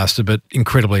podcaster, but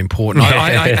incredibly important.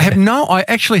 I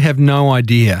actually have no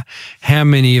idea how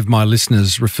many of my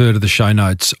listeners refer to the show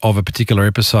notes of a particular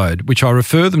episode, which I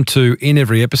refer them to in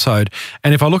every episode.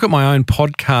 And if I look at my own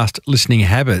podcast listening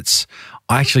habits,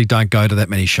 I actually don't go to that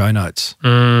many show notes.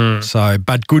 So,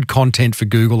 but good content for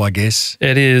Google, I guess.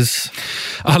 It is.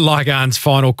 I like Arne's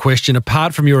final question.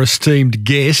 Apart from your esteemed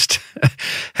guest,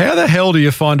 how the hell do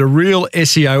you find a real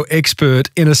SEO expert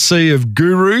in a sea of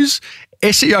gurus,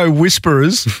 SEO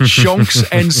whisperers, shonks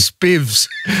and spivs?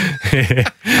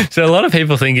 So a lot of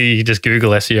people think you just Google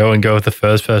SEO and go with the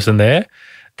first person there.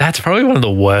 That's probably one of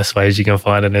the worst ways you can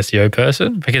find an SEO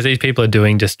person because these people are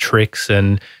doing just tricks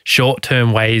and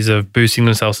short-term ways of boosting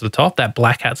themselves to the top, that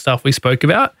black hat stuff we spoke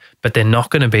about, but they're not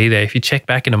going to be there. If you check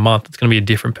back in a month, it's going to be a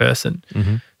different person.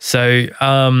 Mm-hmm. So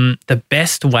the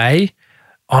best way,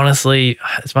 honestly,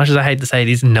 as much as I hate to say it,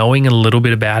 is knowing a little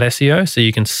bit about SEO so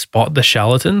you can spot the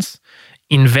charlatans.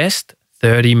 Invest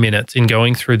 30 minutes in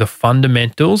going through the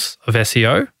fundamentals of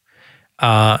SEO.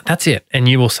 That's it. And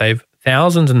you will save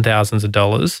thousands and thousands of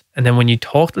dollars. And then when you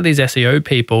talk to these SEO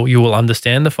people, you will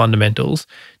understand the fundamentals.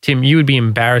 Tim, you would be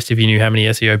embarrassed if you knew how many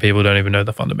SEO people don't even know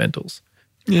the fundamentals.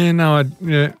 Yeah, no,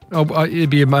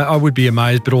 I would be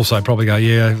amazed, but also probably go,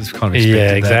 yeah, it was kind of expected.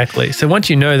 Yeah, exactly. That. So once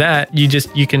you know that, you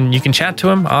can chat to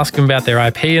them, ask them about their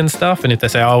IP and stuff. And if they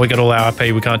say, oh, we got all our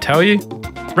IP, we can't tell you,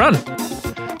 run.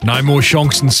 No more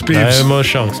shonks and spivs. No more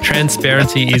shonks.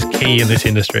 Transparency is key in this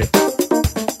industry.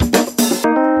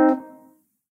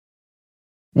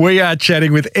 We are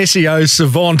chatting with SEO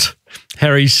savant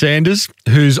Harry Sanders,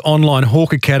 whose online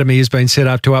Hawk Academy has been set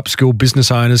up to upskill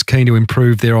business owners keen to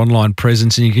improve their online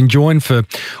presence. And you can join for,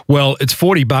 well, it's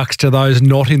 $40 to those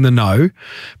not in the know.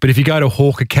 But if you go to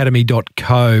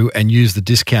hawkacademy.co and use the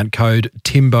discount code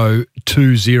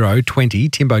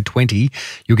Timbo20,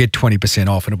 you'll get 20%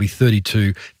 off, and it'll be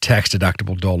 32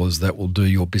 tax-deductible dollars that will do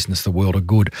your business the world of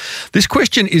good. This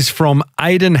question is from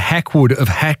Aidan Hackwood of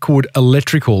Hackwood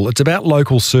Electrical. It's about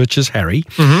local searches, Harry.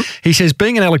 Mm-hmm. He says,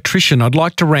 being an electrician, I'd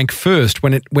like to rank first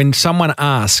when someone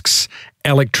asks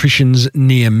electricians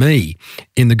near me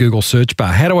in the Google search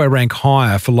bar. How do I rank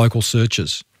higher for local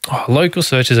searches? Oh, local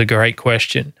search is a great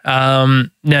question.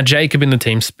 Now, Jacob in the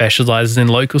team specializes in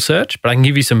local search, but I can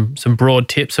give you some broad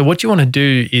tips. So what you want to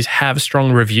do is have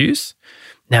strong reviews.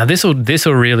 Now, this will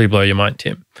really blow your mind,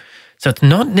 Tim. So it's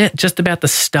not just about the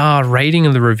star rating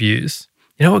of the reviews.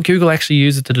 You know what Google actually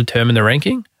uses to determine the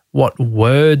ranking? What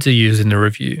words are used in the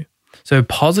review. So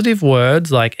positive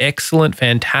words like excellent,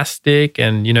 fantastic,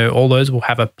 and all those will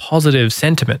have a positive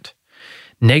sentiment.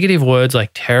 Negative words like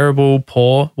terrible,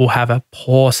 poor will have a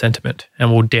poor sentiment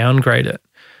and will downgrade it.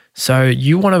 So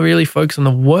you want to really focus on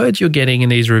the words you're getting in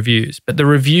these reviews. But the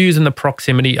reviews and the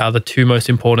proximity are the two most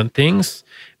important things.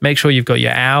 Make sure you've got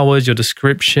your hours, your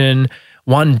description.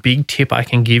 One big tip I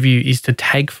can give you is to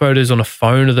take photos on a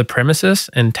phone of the premises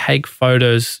and take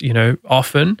photos,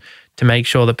 often to make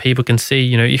sure that people can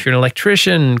see, if you're an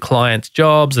electrician, clients'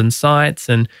 jobs and sites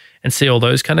and see all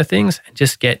those kind of things and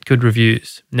just get good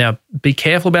reviews. Now, be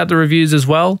careful about the reviews as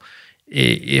well.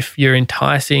 If you're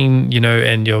enticing,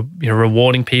 and you're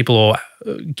rewarding people or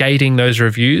gating those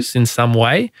reviews in some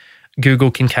way, Google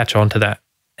can catch on to that.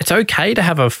 It's okay to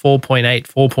have a 4.8,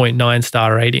 4.9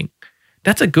 star rating.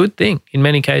 That's a good thing in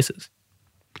many cases.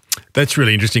 That's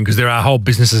really interesting because there are whole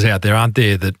businesses out there, aren't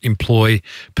there, that employ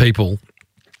people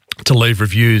to leave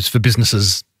reviews for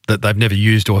businesses that they've never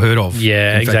used or heard of.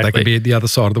 Yeah, in fact, they could be at the other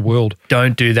side of the world.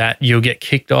 Don't do that. You'll get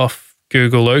kicked off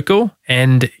Google Local,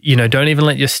 and don't even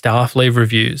let your staff leave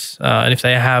reviews. And if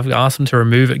they have, ask them to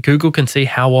remove it. Google can see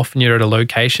how often you're at a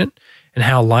location and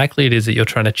how likely it is that you're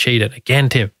trying to cheat it. Again,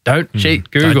 Tim, don't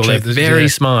cheat Google. They're very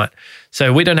smart.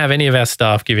 So we don't have any of our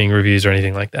staff giving reviews or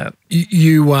anything like that.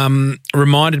 You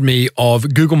reminded me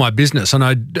of Google My Business. I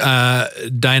know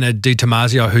Dana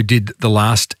DiTomasio, who did the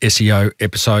last SEO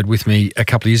episode with me a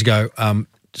couple of years ago,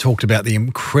 talked about the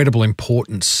incredible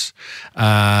importance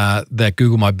that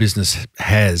Google My Business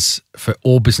has for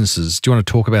all businesses. Do you want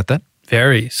to talk about that?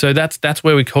 Very. So that's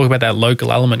where we talk about that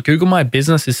local element. Google My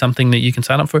Business is something that you can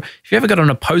sign up for. If you ever got on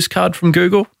a postcard from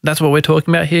Google, that's what we're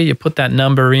talking about here. You put that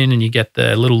number in and you get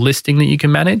the little listing that you can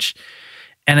manage.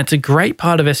 And it's a great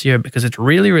part of SEO because it's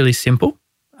really, really simple.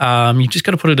 You just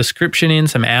got to put a description in,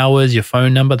 some hours, your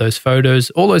phone number, those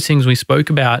photos, all those things we spoke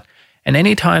about. And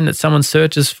anytime that someone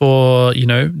searches for,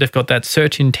 they've got that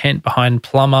search intent behind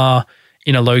plumber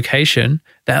in a location,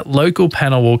 that local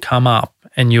panel will come up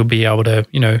and you'll be able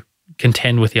to,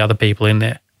 contend with the other people in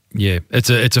there. Yeah, it's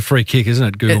a free kick, isn't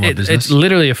it? Google My Business. It's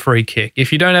literally a free kick.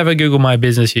 If you don't have a Google My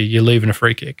Business, you're leaving a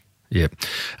free kick. Yeah.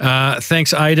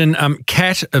 Thanks, Aidan.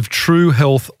 Kat of True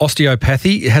Health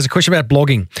Osteopathy has a question about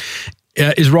blogging.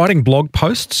 Is writing blog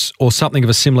posts or something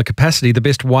of a similar capacity the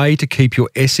best way to keep your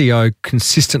SEO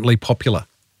consistently popular?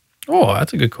 Oh,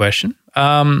 that's a good question.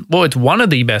 Well, it's one of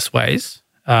the best ways.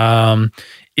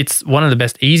 It's one of the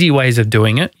best easy ways of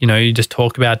doing it. You just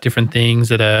talk about different things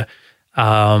that are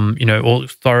all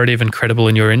authoritative and credible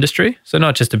in your industry. So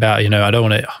not just about, I don't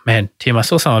want to, Tim, I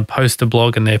saw someone post a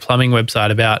blog on their plumbing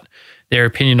website about their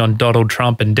opinion on Donald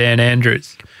Trump and Dan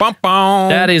Andrews. Bum, bum.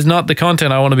 That is not the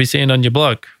content I want to be seeing on your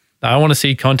blog. I want to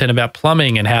see content about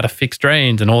plumbing and how to fix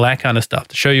drains and all that kind of stuff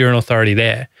to show you're an authority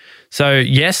there. So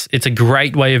yes, it's a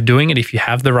great way of doing it if you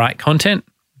have the right content,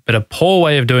 but a poor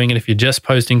way of doing it if you're just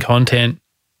posting content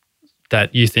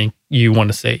that you think you want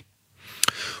to see.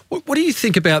 What do you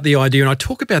think about the idea, and I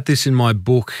talk about this in my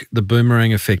book, The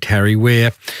Boomerang Effect, Harry,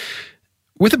 where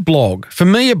with a blog, for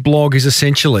me a blog is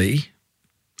essentially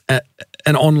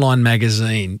an online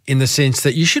magazine in the sense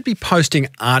that you should be posting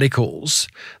articles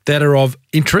that are of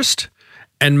interest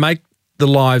and make the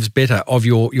lives better of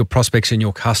your prospects and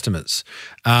your customers.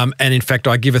 And in fact,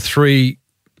 I give a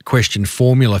 3-question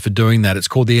formula for doing that. It's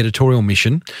called the editorial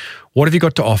mission. What have you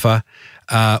got to offer?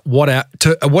 What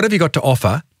have you got to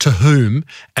offer? To whom?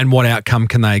 And what outcome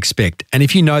can they expect? And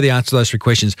if you know the answer to those 3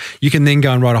 questions, you can then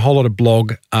go and write a whole lot of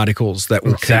blog articles that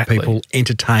will keep people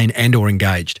entertained and or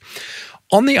engaged.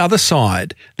 On the other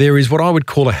side, there is what I would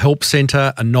call a help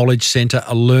center, a knowledge center,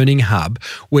 a learning hub,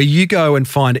 where you go and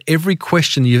find every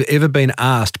question you've ever been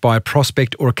asked by a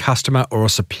prospect or a customer or a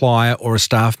supplier or a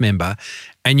staff member,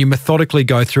 and you methodically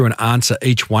go through and answer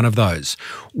each one of those.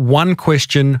 One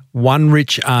question, one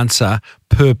rich answer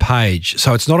per page.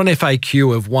 So it's not an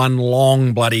FAQ of one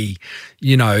long bloody,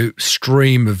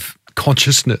 stream of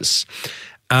consciousness.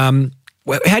 How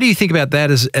do you think about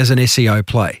that as an SEO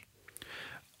play?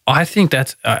 I think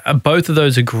that's both of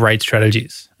those are great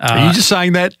strategies. Are you just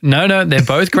saying that? No, they're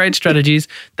both great strategies.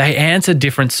 They answer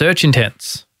different search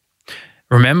intents.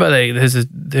 Remember,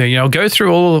 I'll go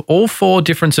through all 4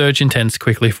 different search intents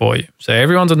quickly for you. So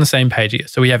everyone's on the same page here.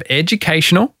 So we have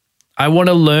educational. I want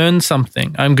to learn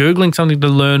something. I'm Googling something to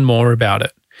learn more about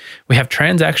it. We have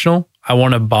transactional. I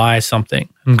want to buy something.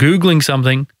 I'm Googling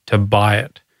something to buy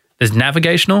it. There's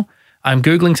navigational. I'm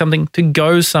Googling something to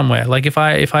go somewhere. Like if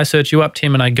I search you up,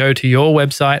 Tim, and I go to your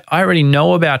website, I already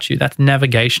know about you. That's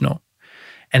navigational.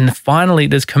 And finally,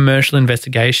 there's commercial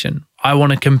investigation. I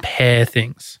want to compare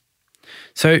things.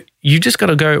 So you just got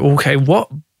to go, okay,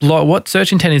 what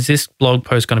search intent is this blog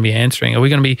post going to be answering? Are we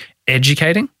going to be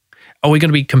educating? Are we going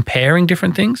to be comparing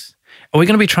different things? Are we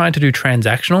going to be trying to do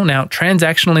transactional? Now,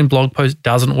 transactional in blog posts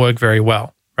doesn't work very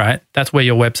well, right? That's where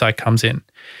your website comes in.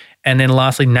 And then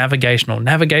lastly, navigational.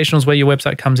 Navigational is where your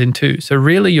website comes in too. So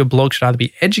really your blog should either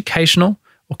be educational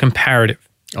or comparative.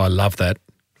 I love that.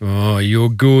 Oh, you're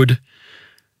good.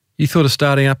 You thought of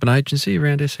starting up an agency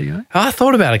around SEO? I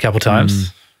thought about it a couple of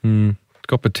times.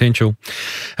 Got potential.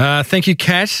 Thank you,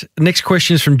 Kat. Next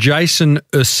question is from Jason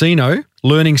Ursino,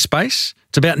 Learning Space.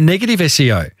 It's about negative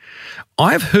SEO.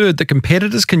 I've heard that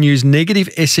competitors can use negative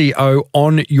SEO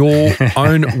on your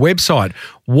own website.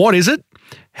 What is it?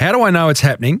 How do I know it's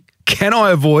happening? Can I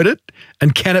avoid it?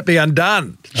 And can it be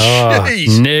undone?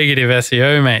 Negative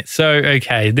SEO, mate. So,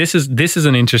 okay, this is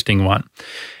an interesting one.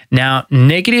 Now,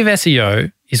 negative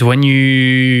SEO is when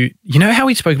you know how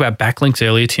we spoke about backlinks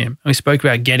earlier, Tim? We spoke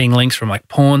about getting links from like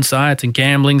porn sites and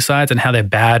gambling sites and how they're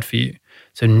bad for you.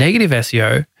 So negative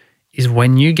SEO is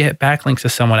when you get backlinks to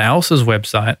someone else's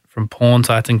website from porn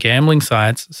sites and gambling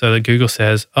sites so that Google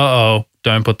says,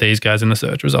 don't put these guys in the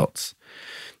search results.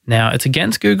 Now, it's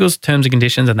against Google's terms and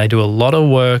conditions and they do a lot of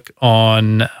work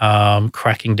on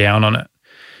cracking down on it.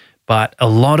 But a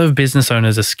lot of business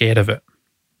owners are scared of it.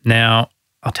 Now,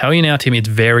 I'll tell you now, Tim, it's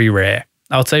very rare.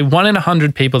 I would say 1 in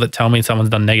 100 people that tell me someone's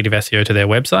done negative SEO to their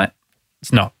website,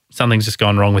 it's not. Something's just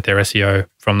gone wrong with their SEO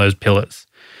from those pillars.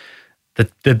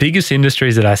 The biggest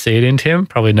industries that I see it in, Tim,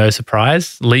 probably no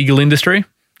surprise, legal industry.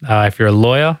 If you're a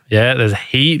lawyer, there's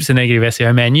heaps of negative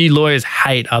SEO. Man, you lawyers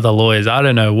hate other lawyers. I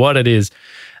don't know what it is.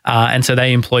 And so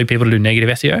they employ people to do negative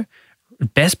SEO.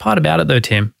 Best part about it though,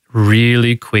 Tim,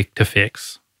 really quick to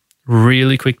fix.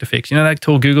 Really quick to fix. You know that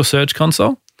tool, Google Search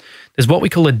Console? There's what we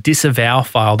call a disavow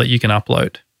file that you can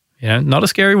upload. Not a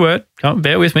scary word. Come,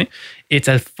 bear with me. It's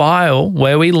a file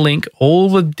where we link all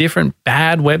the different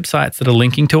bad websites that are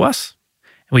linking to us.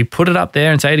 And we put it up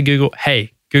there and say to Google,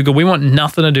 hey, Google, we want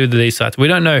nothing to do with these sites. We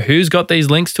don't know who's got these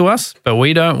links to us, but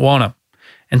we don't want them.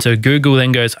 And so Google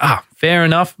then goes, fair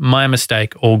enough, my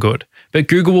mistake, all good. But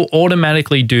Google will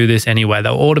automatically do this anyway.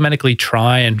 They'll automatically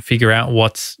try and figure out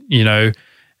what's,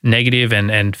 negative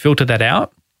and filter that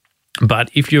out.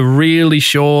 But if you're really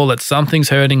sure that something's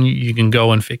hurting, you can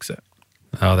go and fix it.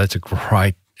 Oh, that's a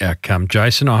great outcome,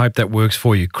 Jason. I hope that works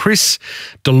for you. Chris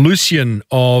DeLucian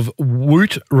of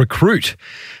Woot Recruit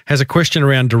has a question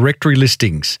around directory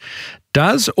listings.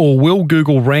 Does or will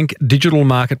Google rank digital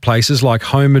marketplaces like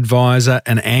Home Advisor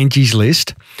and Angie's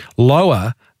List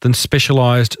lower than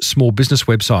specialised small business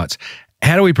websites?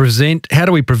 How do we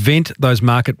prevent those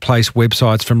marketplace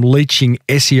websites from leaching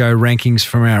SEO rankings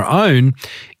from our own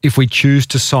if we choose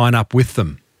to sign up with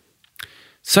them?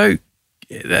 So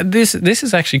this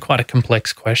is actually quite a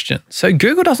complex question. So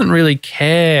Google doesn't really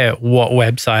care what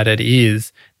website it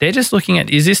is. They're just looking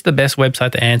at, is this the best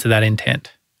website to answer that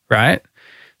intent, right?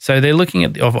 So they're looking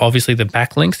at obviously the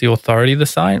backlinks, the authority of the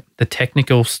site, the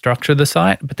technical structure of the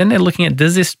site, but then they're looking at,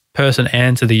 does this person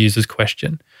answer the user's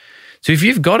question? So if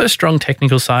you've got a strong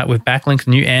technical site with backlinks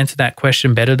and you answer that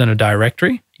question better than a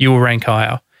directory, you will rank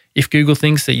higher. If Google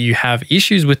thinks that you have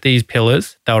issues with these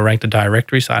pillars, they'll rank the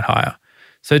directory site higher.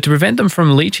 So to prevent them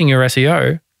from leaching your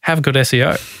SEO, have good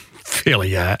SEO.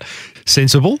 Fairly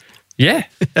sensible. Yeah.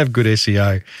 Have good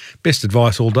SEO. Best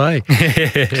advice all day.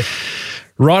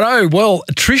 Righto. Well,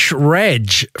 Trish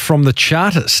Raj from The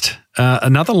Chartist,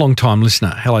 another long-time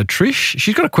listener. Hello, Trish.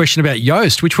 She's got a question about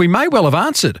Yoast, which we may well have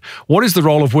answered. What is the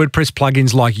role of WordPress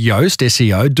plugins like Yoast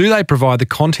SEO? Do they provide the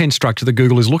content structure that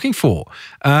Google is looking for?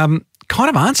 Kind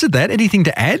of answered that. Anything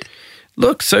to add?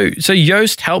 Look, so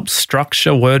Yoast helps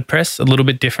structure WordPress a little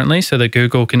bit differently so that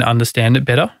Google can understand it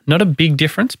better. Not a big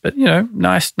difference, but,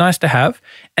 nice to have.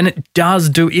 And it does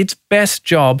do its best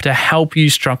job to help you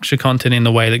structure content in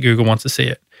the way that Google wants to see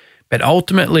it. But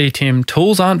ultimately, Tim,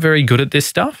 tools aren't very good at this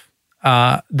stuff.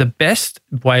 The best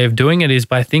way of doing it is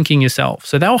by thinking yourself.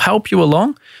 So they'll help you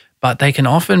along, but they can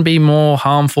often be more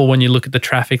harmful when you look at the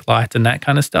traffic lights and that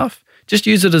kind of stuff. Just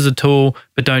use it as a tool,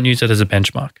 but don't use it as a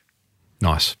benchmark.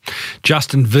 Nice.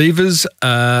 Justin Vivers,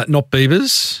 not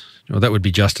Beavers. Well, that would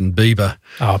be Justin Bieber.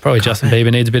 Oh, probably Justin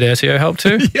Bieber needs a bit of SEO help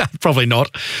too. Yeah, probably not.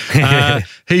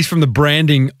 He's from the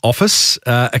branding office.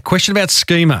 A question about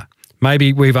schema.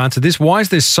 Maybe we've answered this. Why is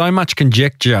there so much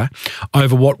conjecture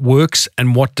over what works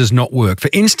and what does not work? For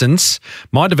instance,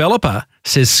 my developer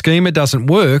says schema doesn't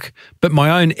work, but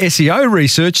my own SEO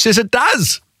research says it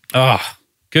does. Oh,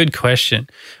 good question.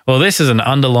 Well, this is an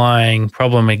underlying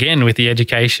problem again with the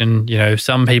education.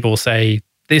 Some people say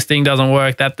this thing doesn't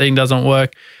work, that thing doesn't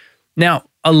work. Now,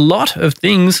 a lot of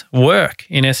things work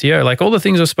in SEO, like all the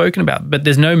things I've spoken about, but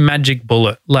there's no magic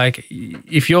bullet. Like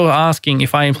if you're asking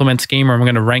if I implement schema, am I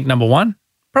going to rank number one?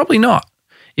 Probably not.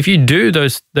 If you do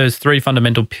those three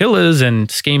fundamental pillars and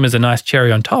schema is a nice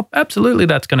cherry on top, absolutely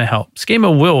that's going to help.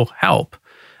 Schema will help,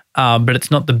 but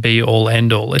it's not the be all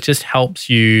end all. It just helps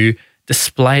you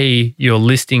display your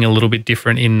listing a little bit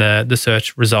different in the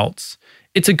search results.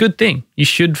 It's a good thing. You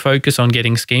should focus on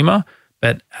getting schema,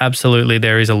 but absolutely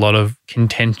there is a lot of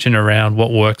contention around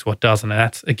what works, what doesn't. And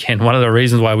that's, again, one of the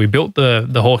reasons why we built the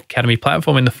Hawk Academy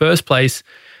platform in the first place,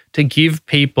 to give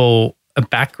people a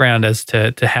background as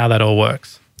to how that all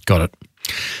works. Got it.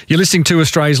 You're listening to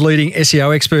Australia's leading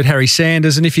SEO expert, Harry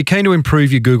Sanders, and if you're keen to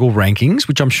improve your Google rankings,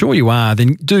 which I'm sure you are,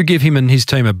 then do give him and his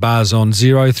team a buzz on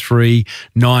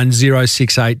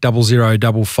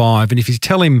 0390680055. And if you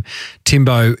tell him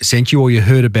Timbo sent you or you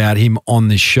heard about him on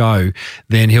this show,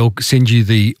 then he'll send you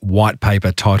the white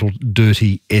paper titled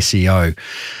Dirty SEO,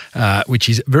 which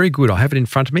is very good. I have it in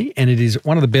front of me, and it is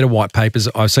one of the better white papers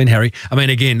I've seen, Harry. I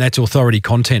mean, again, that's authority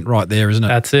content right there, isn't it?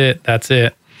 That's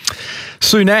it.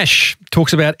 Sue Nash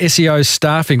talks about SEO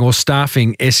staffing or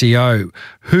staffing SEO.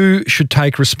 Who should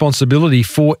take responsibility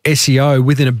for SEO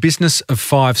within a business of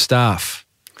 5 staff?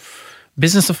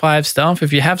 Business of 5 staff,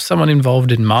 if you have someone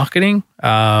involved in marketing,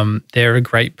 they're a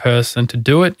great person to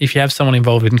do it. If you have someone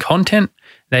involved in content,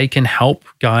 they can help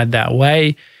guide that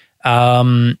way.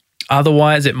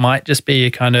 Otherwise, it might just be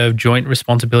a kind of joint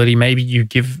responsibility. Maybe you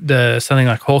give something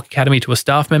like Hawk Academy to a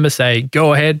staff member, say,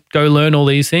 go ahead, go learn all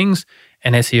these things,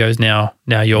 and SEO is now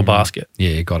your basket.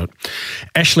 Yeah, got it.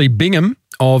 Ashley Bingham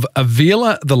of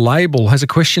Avila the Label has a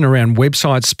question around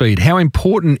website speed. How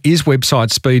important is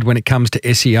website speed when it comes to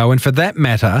SEO, and for that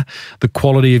matter, the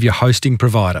quality of your hosting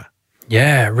provider?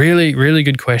 Yeah, really, really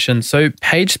good question. So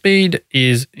page speed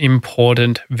is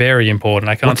important, very important.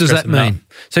 I can't What does stress that it enough. mean?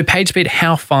 So page speed,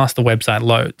 how fast the website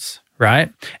loads,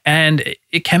 right? And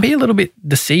it can be a little bit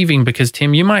deceiving because,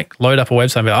 Tim, you might load up a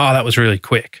website and be, oh, that was really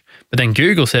quick. But then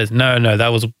Google says, no, that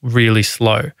was really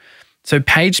slow. So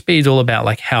page speed is all about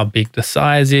like how big the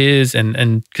size is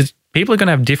and because people are going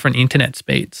to have different internet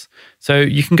speeds. So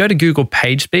you can go to Google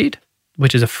PageSpeed,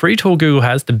 which is a free tool Google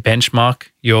has to benchmark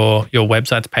your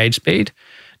website's page speed.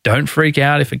 Don't freak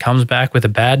out if it comes back with a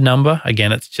bad number.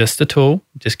 Again, it's just a tool.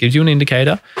 It just gives you an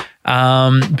indicator.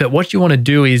 But what you want to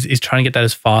do is try and get that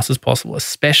as fast as possible,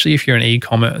 especially if you're in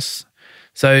e-commerce.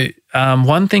 So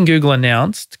one thing Google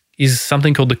announced is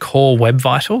something called the Core Web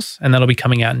Vitals, and that'll be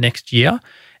coming out next year.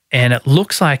 And it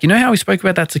looks like, you know how we spoke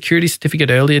about that security certificate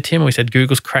earlier, Tim? We said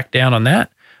Google's cracked down on that.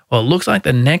 Well, it looks like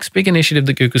the next big initiative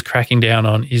that Google's cracking down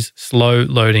on is slow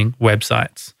loading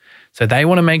websites. So they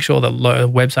want to make sure that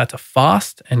websites are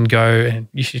fast and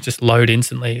you should just load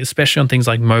instantly, especially on things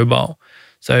like mobile.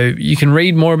 So you can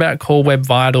read more about Core Web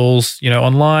Vitals,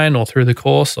 online or through the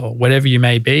course or whatever you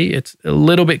may be. It's a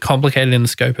little bit complicated in the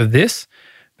scope of this,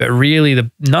 but really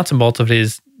the nuts and bolts of it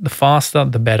is the faster,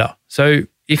 the better. So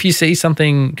if you see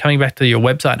something coming back to your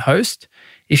website host,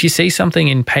 if you see something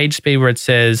in page speed where it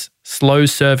says slow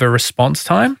server response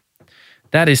time,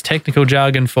 that is technical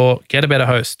jargon for get a better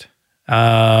host.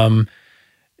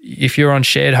 If you're on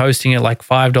shared hosting at like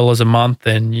 $5 a month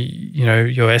and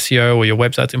your SEO or your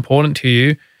website's important to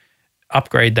you,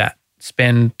 upgrade that.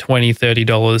 Spend $20,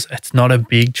 $30. It's not a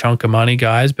big chunk of money,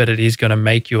 guys, but it is going to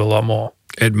make you a lot more.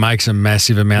 It makes a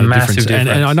massive amount of difference. And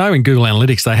I know in Google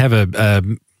Analytics they have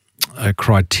a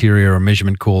criteria or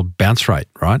measurement called bounce rate,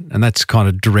 right? And that's kind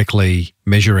of directly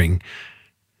measuring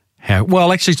how.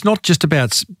 Well, actually, it's not just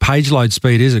about page load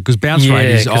speed, is it? Because bounce rate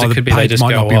is the page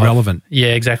might not be relevant. Yeah,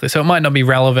 exactly. So it might not be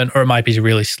relevant, or it might be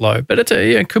really slow. But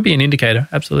it could be an indicator.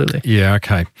 Absolutely. Yeah.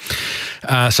 Okay.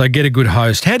 So get a good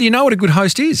host. How do you know what a good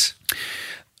host is?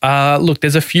 Look,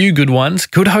 there's a few good ones.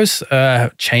 Good hosts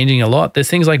are changing a lot. There's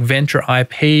things like Venture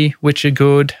IP, which are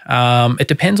good. It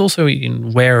depends also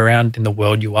in where around in the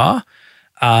world you are.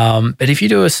 But if you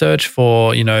do a search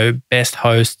for, best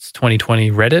hosts 2020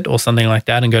 Reddit or something like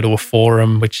that and go to a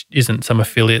forum, which isn't some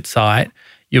affiliate site,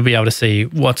 you'll be able to see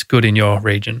what's good in your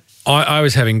region. I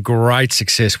was having great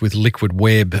success with Liquid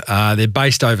Web. They're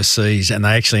based overseas and they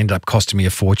actually ended up costing me a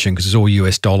fortune because it's all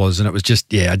US dollars and it was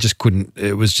just, I just couldn't,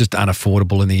 it was just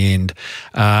unaffordable in the end.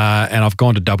 And I've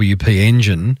gone to WP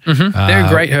Engine. Mm-hmm. They're a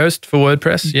great host for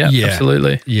WordPress. Yeah,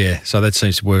 absolutely. Yeah, so that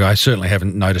seems to work. I certainly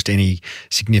haven't noticed any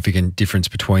significant difference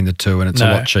between the two and it's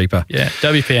a lot cheaper. Yeah,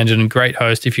 WP Engine, great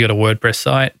host if you've got a WordPress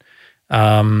site.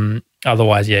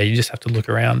 Otherwise, you just have to look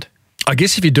around. I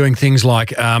guess if you're doing things like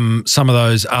some of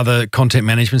those other content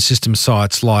management system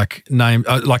sites like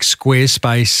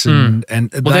Squarespace and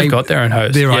they've got their own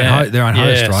host. Their own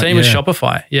host, right? Same with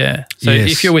Shopify, yeah. So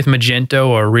if you're with Magento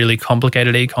or a really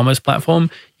complicated e-commerce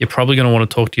platform, you're probably going to want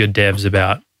to talk to your devs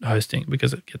about hosting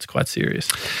because it gets quite serious.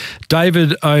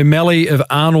 David O'Malley of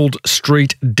Arnold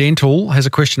Street Dental has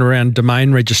a question around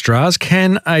domain registrars.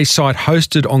 Can a site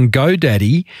hosted on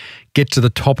GoDaddy get to the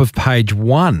top of page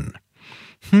 1?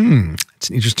 It's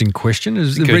an interesting question.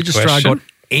 Has the registrar got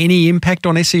any impact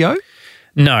on SEO?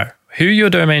 No. Who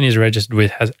your domain is registered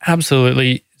with has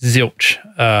absolutely zilch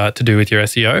to do with your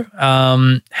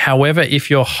SEO. However, if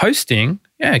you're hosting,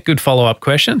 good follow-up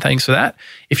question. Thanks for that.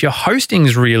 If your hosting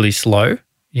is really slow,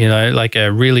 like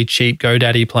a really cheap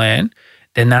GoDaddy plan,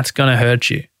 then that's going to hurt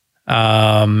you.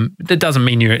 That doesn't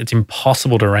mean it's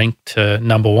impossible to rank to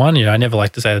number 1. I never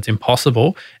like to say that's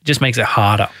impossible. It just makes it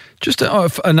harder. Just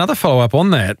another follow-up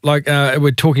on that. Like we're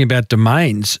talking about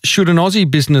domains. Should an Aussie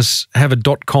business have a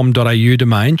 .com.au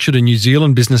domain? Should a New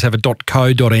Zealand business have a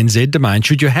 .co.nz domain?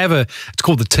 Should you have it's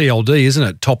called the TLD, isn't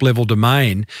it? Top-level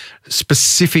domain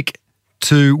specific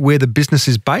to where the business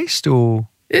is based or?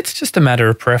 It's just a matter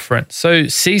of preference. So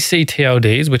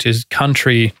CCTLDs, which is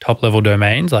country top-level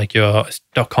domains, like your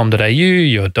 .com.au,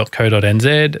 your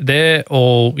 .co.nz, they're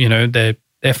all,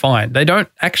 they're fine. They don't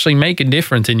actually make a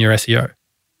difference in your SEO.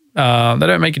 They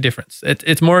don't make a difference.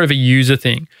 It's more of a user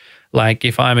thing. Like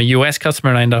if I'm a US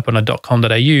customer and I end up on a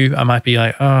 .com.au, I might be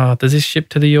like, does this ship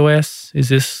to the US? Is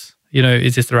this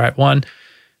the right one?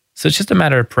 So it's just a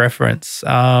matter of preference.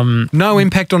 No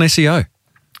impact on SEO?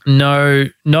 No,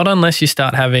 not unless you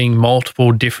start having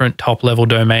multiple different top-level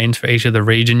domains for each of the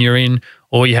region you're in,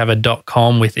 or you have a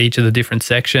 .com with each of the different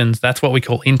sections. That's what we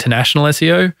call international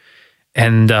SEO.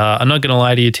 And I'm not going to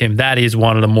lie to you, Tim, that is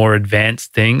one of the more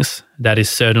advanced things. That is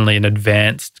certainly an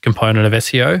advanced component of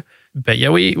SEO. But yeah,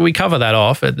 we cover that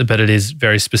off, but it is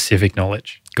very specific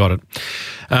knowledge. Got it.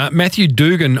 Matthew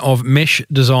Dugan of Mesh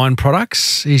Design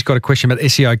Products. He's got a question about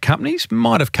SEO companies.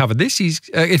 Might have covered this.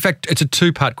 In fact, it's a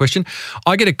two-part question.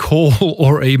 I get a call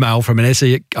or email from an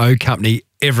SEO company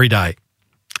every day.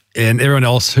 And everyone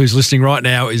else who's listening right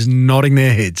now is nodding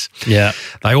their heads. Yeah.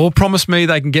 They all promise me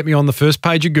they can get me on the first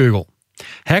page of Google.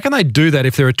 How can they do that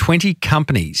if there are 20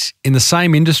 companies in the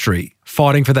same industry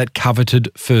fighting for that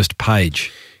coveted first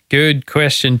page? Good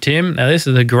question, Tim. Now, this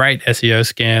is a great SEO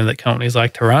scam that companies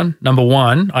like to run. Number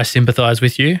one, I sympathize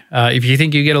with you. If you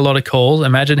think you get a lot of calls,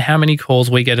 imagine how many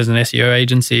calls we get as an SEO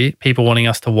agency, people wanting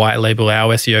us to white label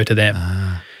our SEO to them.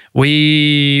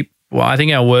 I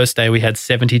think our worst day, we had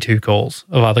 72 calls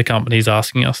of other companies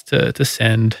asking us to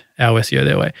send our SEO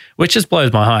their way, which just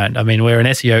blows my mind. I mean, we're an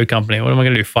SEO company. What am I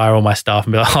going to do? Fire all my staff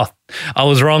and be like, oh, I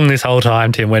was wrong this whole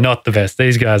time, Tim. We're not the best.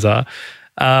 These guys are.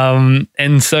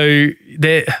 And so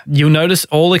you'll notice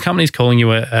all the companies calling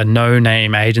you a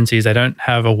no-name agencies. They don't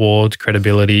have awards,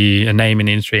 credibility, a name in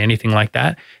the industry, anything like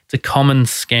that. It's a common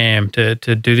scam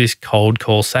to do this cold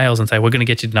call sales and say, we're going to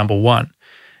get you to number one.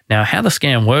 Now, how the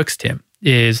scam works, Tim,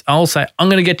 is I'll say, I'm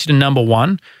going to get you to number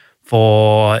one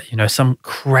for, some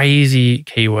crazy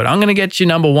keyword. I'm going to get you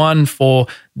number one for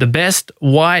the best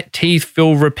white teeth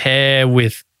fill repair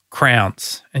with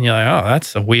crowns. And you're like, oh,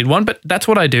 that's a weird one, but that's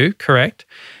what I do, correct?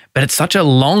 But it's such a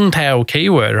long tail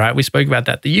keyword, right? We spoke about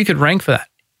that you could rank for that,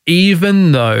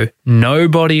 even though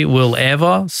nobody will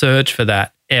ever search for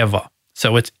that, ever.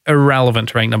 So it's irrelevant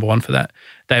to rank number one for that.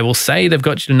 They will say they've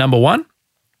got you to number one,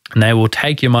 and they will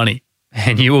take your money.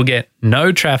 And you will get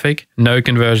no traffic, no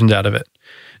conversions out of it.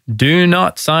 Do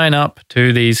not sign up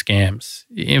to these scams.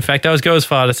 In fact, I would go as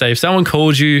far to say if someone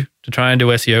calls you to try and do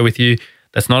SEO with you,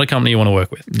 that's not a company you want to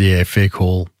work with. Yeah, fair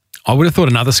call. I would have thought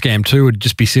another scam too would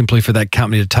just be simply for that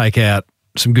company to take out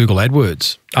some Google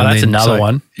AdWords. Oh, that's another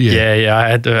one. Yeah.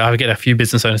 I would get a few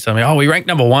business owners telling me, oh, we ranked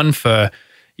number one for,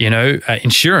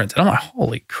 insurance. And I'm like,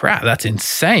 holy crap, that's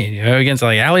insane. Against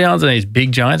like Allianz and these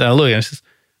big giants. And I look and it's just,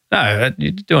 no,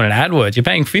 you're doing an AdWords. You're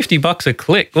paying $50 a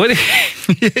click. What?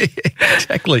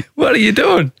 Exactly. What are you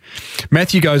doing?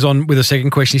 Matthew goes on with a second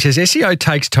question. He says, SEO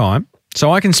takes time,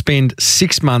 so I can spend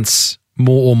 6 months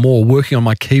more working on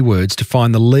my keywords to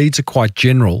find the leads are quite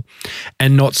general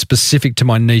and not specific to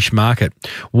my niche market.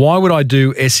 Why would I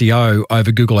do SEO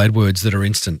over Google AdWords that are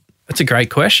instant? That's a great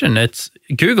question. It's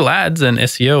Google Ads and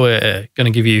SEO are going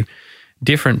to give you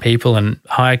different people and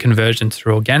higher conversions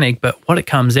through organic, but what it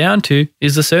comes down to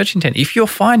is the search intent. If you're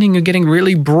finding you're getting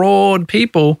really broad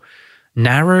people,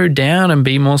 narrow down and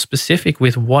be more specific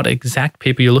with what exact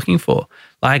people you're looking for.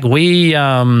 Like we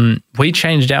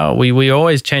changed we're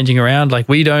always changing around. Like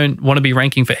we don't want to be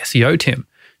ranking for SEO, Tim.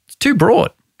 It's too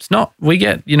broad. It's not, we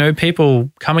get,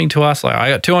 people coming to us like, I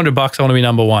got $200, I want to be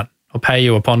number one. I'll pay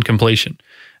you upon completion.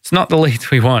 It's not the leads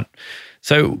we want.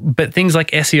 So, but things like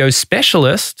SEO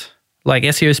specialist,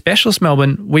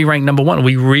 Melbourne, we rank number one.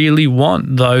 We really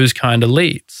want those kind of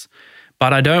leads.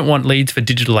 But I don't want leads for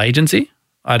digital agency.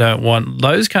 I don't want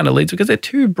those kind of leads because they're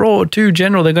too broad, too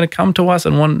general. They're going to come to us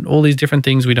and want all these different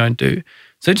things we don't do.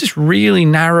 So just really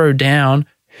narrow down,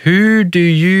 who do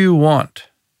you want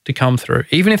to come through?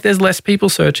 Even if there's less people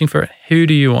searching for it, who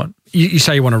do you want? You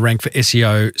say you want to rank for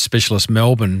SEO specialist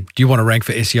Melbourne. Do you want to rank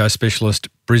for SEO specialist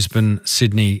Brisbane,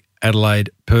 Sydney, Adelaide,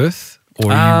 Perth? Or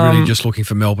are you really just looking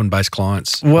for Melbourne-based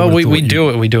clients? Well, we do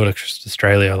it. We do it across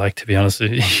Australia. Like, to be honest,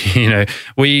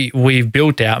 we've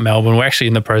built out Melbourne. We're actually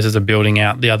in the process of building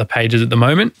out the other pages at the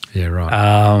moment. Yeah,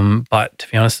 right. But to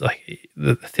be honest, like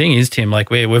the thing is, Tim, like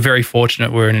we're very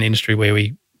fortunate. We're in an industry where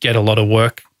we get a lot of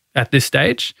work at this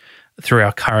stage through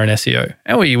our current SEO,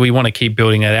 and we want to keep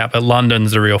building that out. But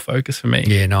London's the real focus for me.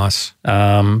 Yeah, nice.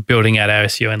 Building out our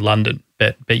SEO in London.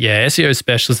 But yeah, SEO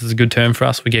specialist is a good term for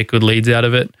us. We get good leads out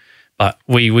of it. But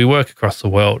we work across the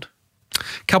world.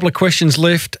 Couple of questions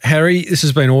left, Harry. This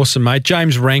has been awesome, mate.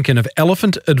 James Rankin of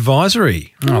Elephant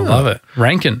Advisory. Oh, I love it.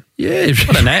 Rankin. Yeah.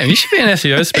 What a name. You should be an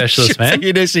SEO specialist, man. Be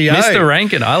an SEO. Mr.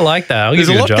 Rankin. I like that. There's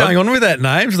a lot going on with that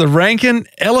name. The Rankin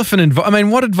Elephant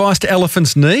what advice do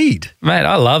elephants need? Mate,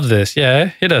 I love this. Yeah,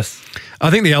 hit us.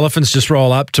 I think the elephants just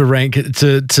roll up to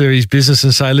his business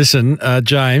and say, listen,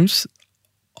 James,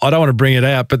 I don't want to bring it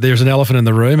out, but there's an elephant in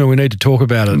the room and we need to talk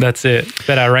about it. That's it.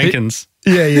 About our rankings.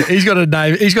 Yeah. He's got a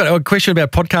name. He's got a question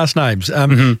about podcast names.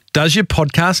 Does your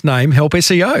podcast name help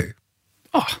SEO?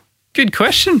 Oh, Good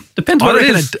question. Depends what it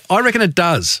is. I reckon it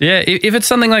does. Yeah, if it's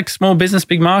something like small business,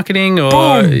 big marketing, or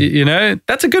Boom.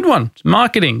 that's a good one.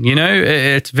 Marketing,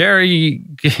 it's very,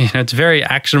 it's very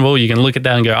actionable. You can look at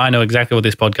that and go, I know exactly what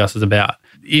this podcast is about.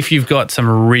 If you've got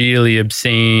some really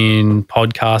obscene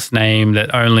podcast name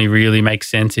that only really makes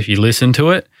sense if you listen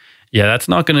to it, yeah, that's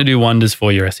not going to do wonders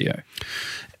for your SEO.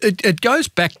 It goes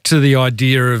back to the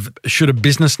idea of should a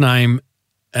business name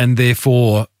and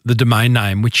therefore the domain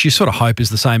name, which you sort of hope is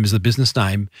the same as the business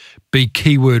name, be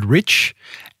keyword rich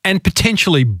and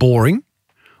potentially boring?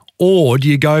 Or do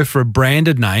you go for a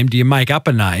branded name? Do you make up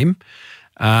a name,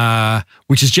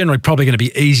 which is generally probably going to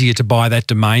be easier to buy that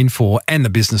domain for, and the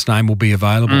business name will be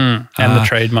available? And the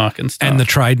trademark and stuff. And the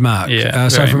trademark. Yeah,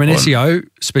 so from important. an SEO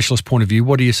specialist point of view,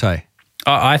 what do you say?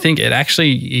 I think it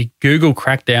actually, Google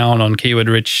cracked down on keyword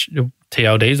rich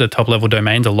TLDs, the top level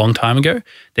domains, a long time ago.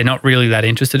 They're not really that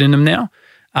interested in them now.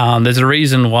 There's a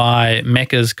reason why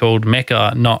Mecca's called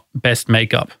Mecca, not best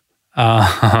makeup.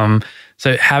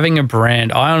 So having a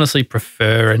brand, I honestly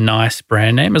prefer a nice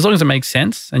brand name as long as it makes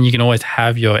sense and you can always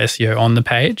have your SEO on the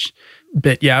page.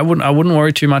 But yeah, I wouldn't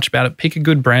worry too much about it. Pick a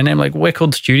good brand name. Like we're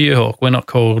called Studio Hawk. We're not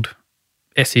called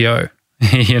SEO,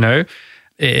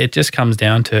 It just comes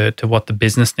down to what the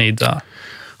business needs are.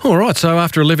 All right. So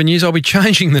after 11 years, I'll be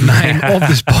changing the name of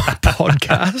this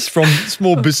podcast from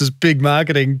Small Business Big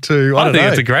Marketing to, I don't know.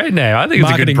 It's a great name. I think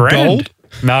Marketing it's a good brand. Gold.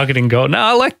 Marketing Gold. No,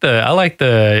 I like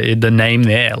the name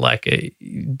there. Like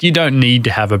you don't need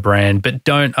to have a brand, but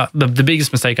don't. The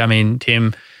biggest mistake,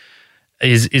 Tim,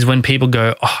 is when people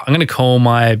go, I'm going to call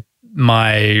my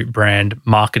brand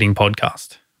Marketing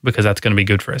Podcast because that's going to be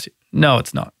good for us. No,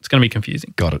 it's not. It's going to be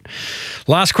confusing. Got it.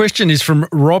 Last question is from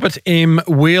Robert M.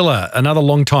 Wheeler, another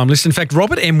long-time listener. In fact,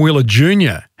 Robert M. Wheeler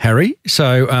Jr., Harry.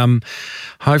 So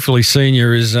hopefully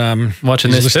Senior is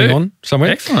watching is this listening too. on somewhere.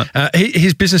 Excellent.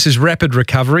 His business is Rapid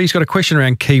Recovery. He's got a question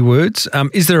around keywords.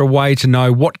 Is there a way to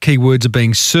know what keywords are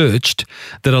being searched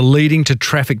that are leading to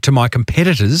traffic to my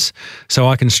competitors so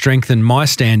I can strengthen my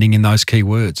standing in those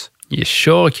keywords? You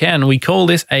sure can. We call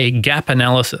this a gap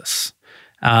analysis.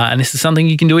 And this is something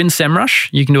you can do in SEMrush.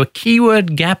 You can do a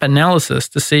keyword gap analysis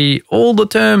to see all the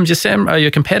terms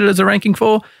your competitors are ranking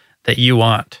for that you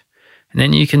aren't. And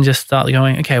then you can just start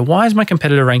going, okay, why is my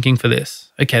competitor ranking for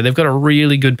this? Okay, they've got a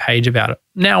really good page about it.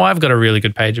 Now I've got a really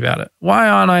good page about it. Why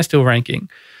aren't I still ranking?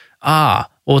 Well,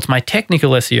 it's my technical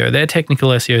SEO. Their technical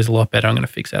SEO is a lot better. I'm going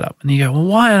to fix that up. And you go, well,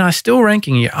 why aren't I still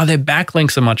ranking here? Their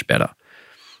backlinks are much better.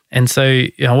 And so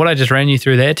what I just ran you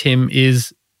through there, Tim,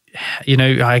 is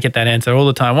I get that answer all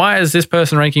the time. Why is this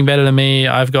person ranking better than me?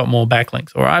 I've got more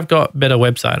backlinks, or I've got better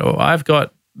website, or I've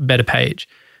got better page.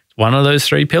 It's one of those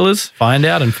three pillars. Find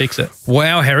out and fix it.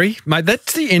 Wow, Harry. Mate,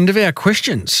 that's the end of our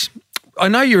questions. I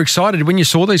know you're excited when you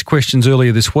saw these questions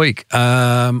earlier this week.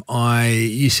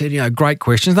 You said, great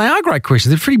questions. They are great questions.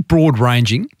 They're pretty broad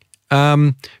ranging,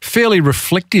 fairly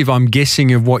reflective, I'm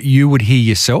guessing, of what you would hear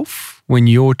yourself when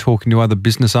you're talking to other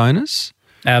business owners.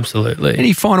 Absolutely.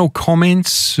 Any final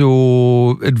comments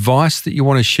or advice that you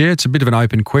want to share? It's a bit of an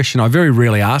open question. I very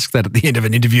rarely ask that at the end of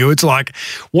an interview. It's like,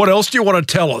 what else do you want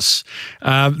to tell us?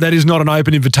 That is not an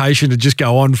open invitation to just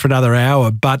go on for another hour,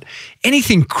 but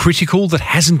anything critical that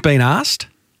hasn't been asked?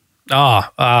 I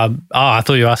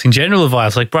thought you were asking general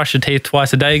advice, like brush your teeth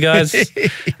twice a day, guys.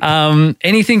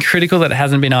 Anything critical that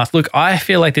hasn't been asked? Look, I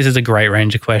feel like this is a great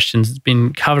range of questions. It's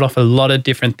been covered off a lot of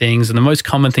different things, and the most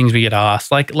common things we get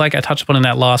asked, like I touched upon in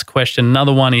that last question,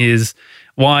 another one is,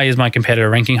 why is my competitor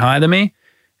ranking higher than me?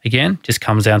 Again, just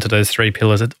comes down to those three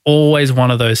pillars. It's always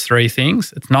one of those three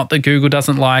things. It's not that Google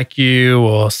doesn't like you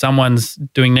or someone's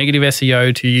doing negative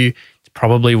SEO to you. It's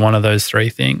probably one of those three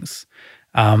things.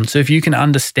 So if you can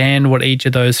understand what each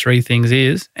of those three things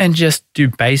is and just do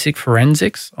basic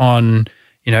forensics on,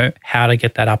 how to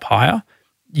get that up higher,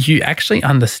 you actually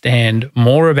understand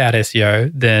more about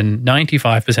SEO than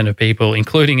 95% of people,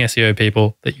 including SEO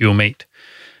people, that you'll meet.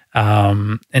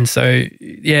 And so,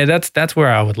 yeah, that's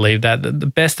where I would leave that. The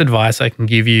best advice I can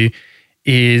give you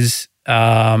is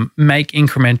make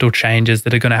incremental changes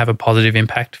that are going to have a positive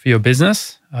impact for your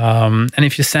business. And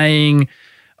if you're saying,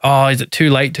 is it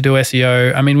too late to do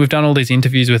SEO? I mean, we've done all these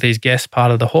interviews with these guests, part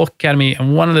of the Hawk Academy,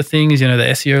 and one of the things, the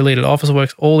SEO lead at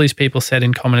Officeworks, all these people said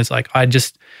in common is like, I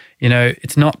just,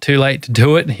 it's not too late to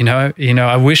do it.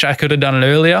 I wish I could have done it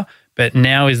earlier, but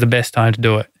now is the best time to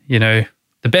do it.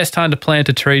 The best time to plant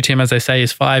a tree, Tim, as they say,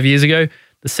 is 5 years ago.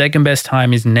 The second best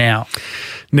time is now.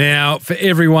 Now, for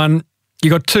everyone,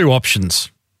 you got two options.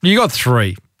 You got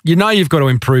three. You've got to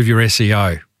improve your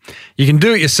SEO. You can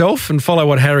do it yourself and follow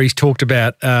what Harry's talked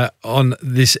about on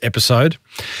this episode.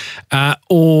 And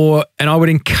I would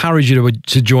encourage you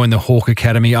to join the Hawk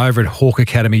Academy over at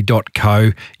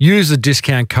hawkacademy.co. Use the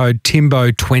discount code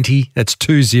TIMBO20, that's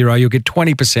 20. You'll get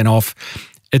 20% off.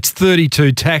 It's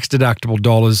 32 tax-deductable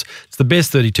dollars. It's the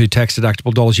best 32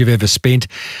 tax-deductible dollars you've ever spent.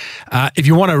 If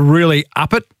you want to really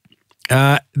up it,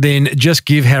 then just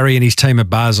give Harry and his team a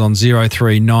buzz on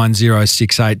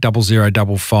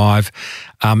 0390680055.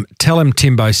 Tell him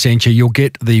Timbo sent you. You'll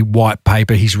get the white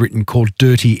paper he's written called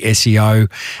Dirty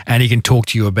SEO, and he can talk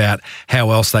to you about how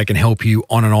else they can help you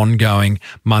on an ongoing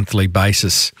monthly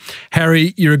basis.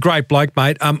 Harry, you're a great bloke,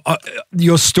 mate.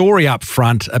 Your story up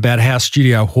front about how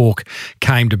Studio Hawk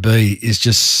came to be is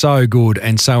just so good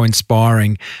and so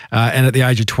inspiring. And at the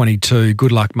age of 22,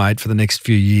 good luck, mate, for the next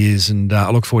few years. And I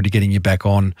look forward to getting you back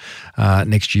on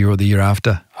next year or the year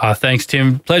after. Thanks,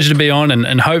 Tim. Pleasure to be on,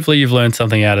 and hopefully you've learned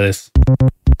something out of this.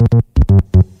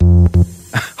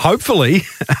 Hopefully,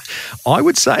 I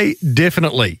would say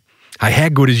definitely. Hey, how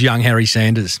good is young Harry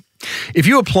Sanders? If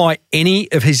you apply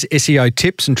any of his SEO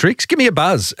tips and tricks, give me a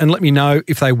buzz and let me know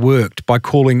if they worked by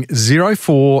calling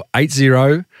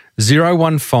 0480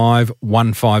 015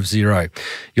 150.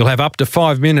 You'll have up to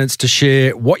 5 minutes to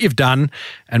share what you've done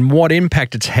and what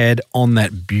impact it's had on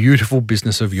that beautiful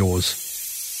business of yours.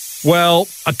 Well,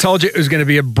 I told you it was going to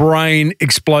be a brain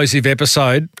explosive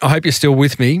episode. I hope you're still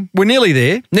with me. We're nearly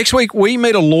there. Next week, we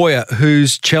meet a lawyer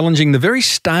who's challenging the very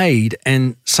staid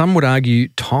and some would argue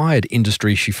tired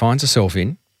industry she finds herself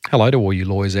in. Hello to all you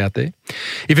lawyers out there.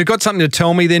 If you've got something to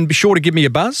tell me, then be sure to give me a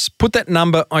buzz. Put that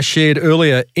number I shared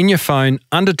earlier in your phone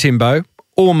under Timbo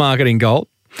or Marketing Gold.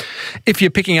 If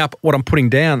you're picking up what I'm putting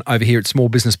down over here at Small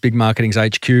Business Big Marketing's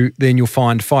HQ, then you'll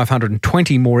find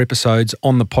 520 more episodes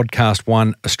on the Podcast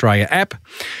One Australia app.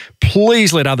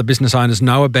 Please let other business owners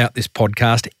know about this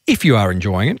podcast if you are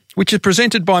enjoying it, which is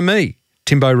presented by me,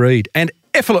 Timbo Reid, and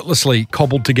effortlessly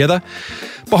cobbled together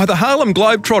by the Harlem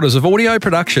Globetrotters of audio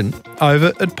production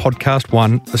over at Podcast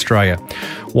One Australia.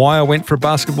 Why I went for a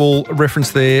basketball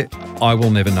reference there, I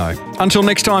will never know. Until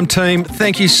next time, team,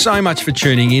 thank you so much for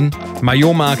tuning in. May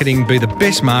your marketing be the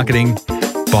best marketing.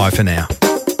 Bye for now.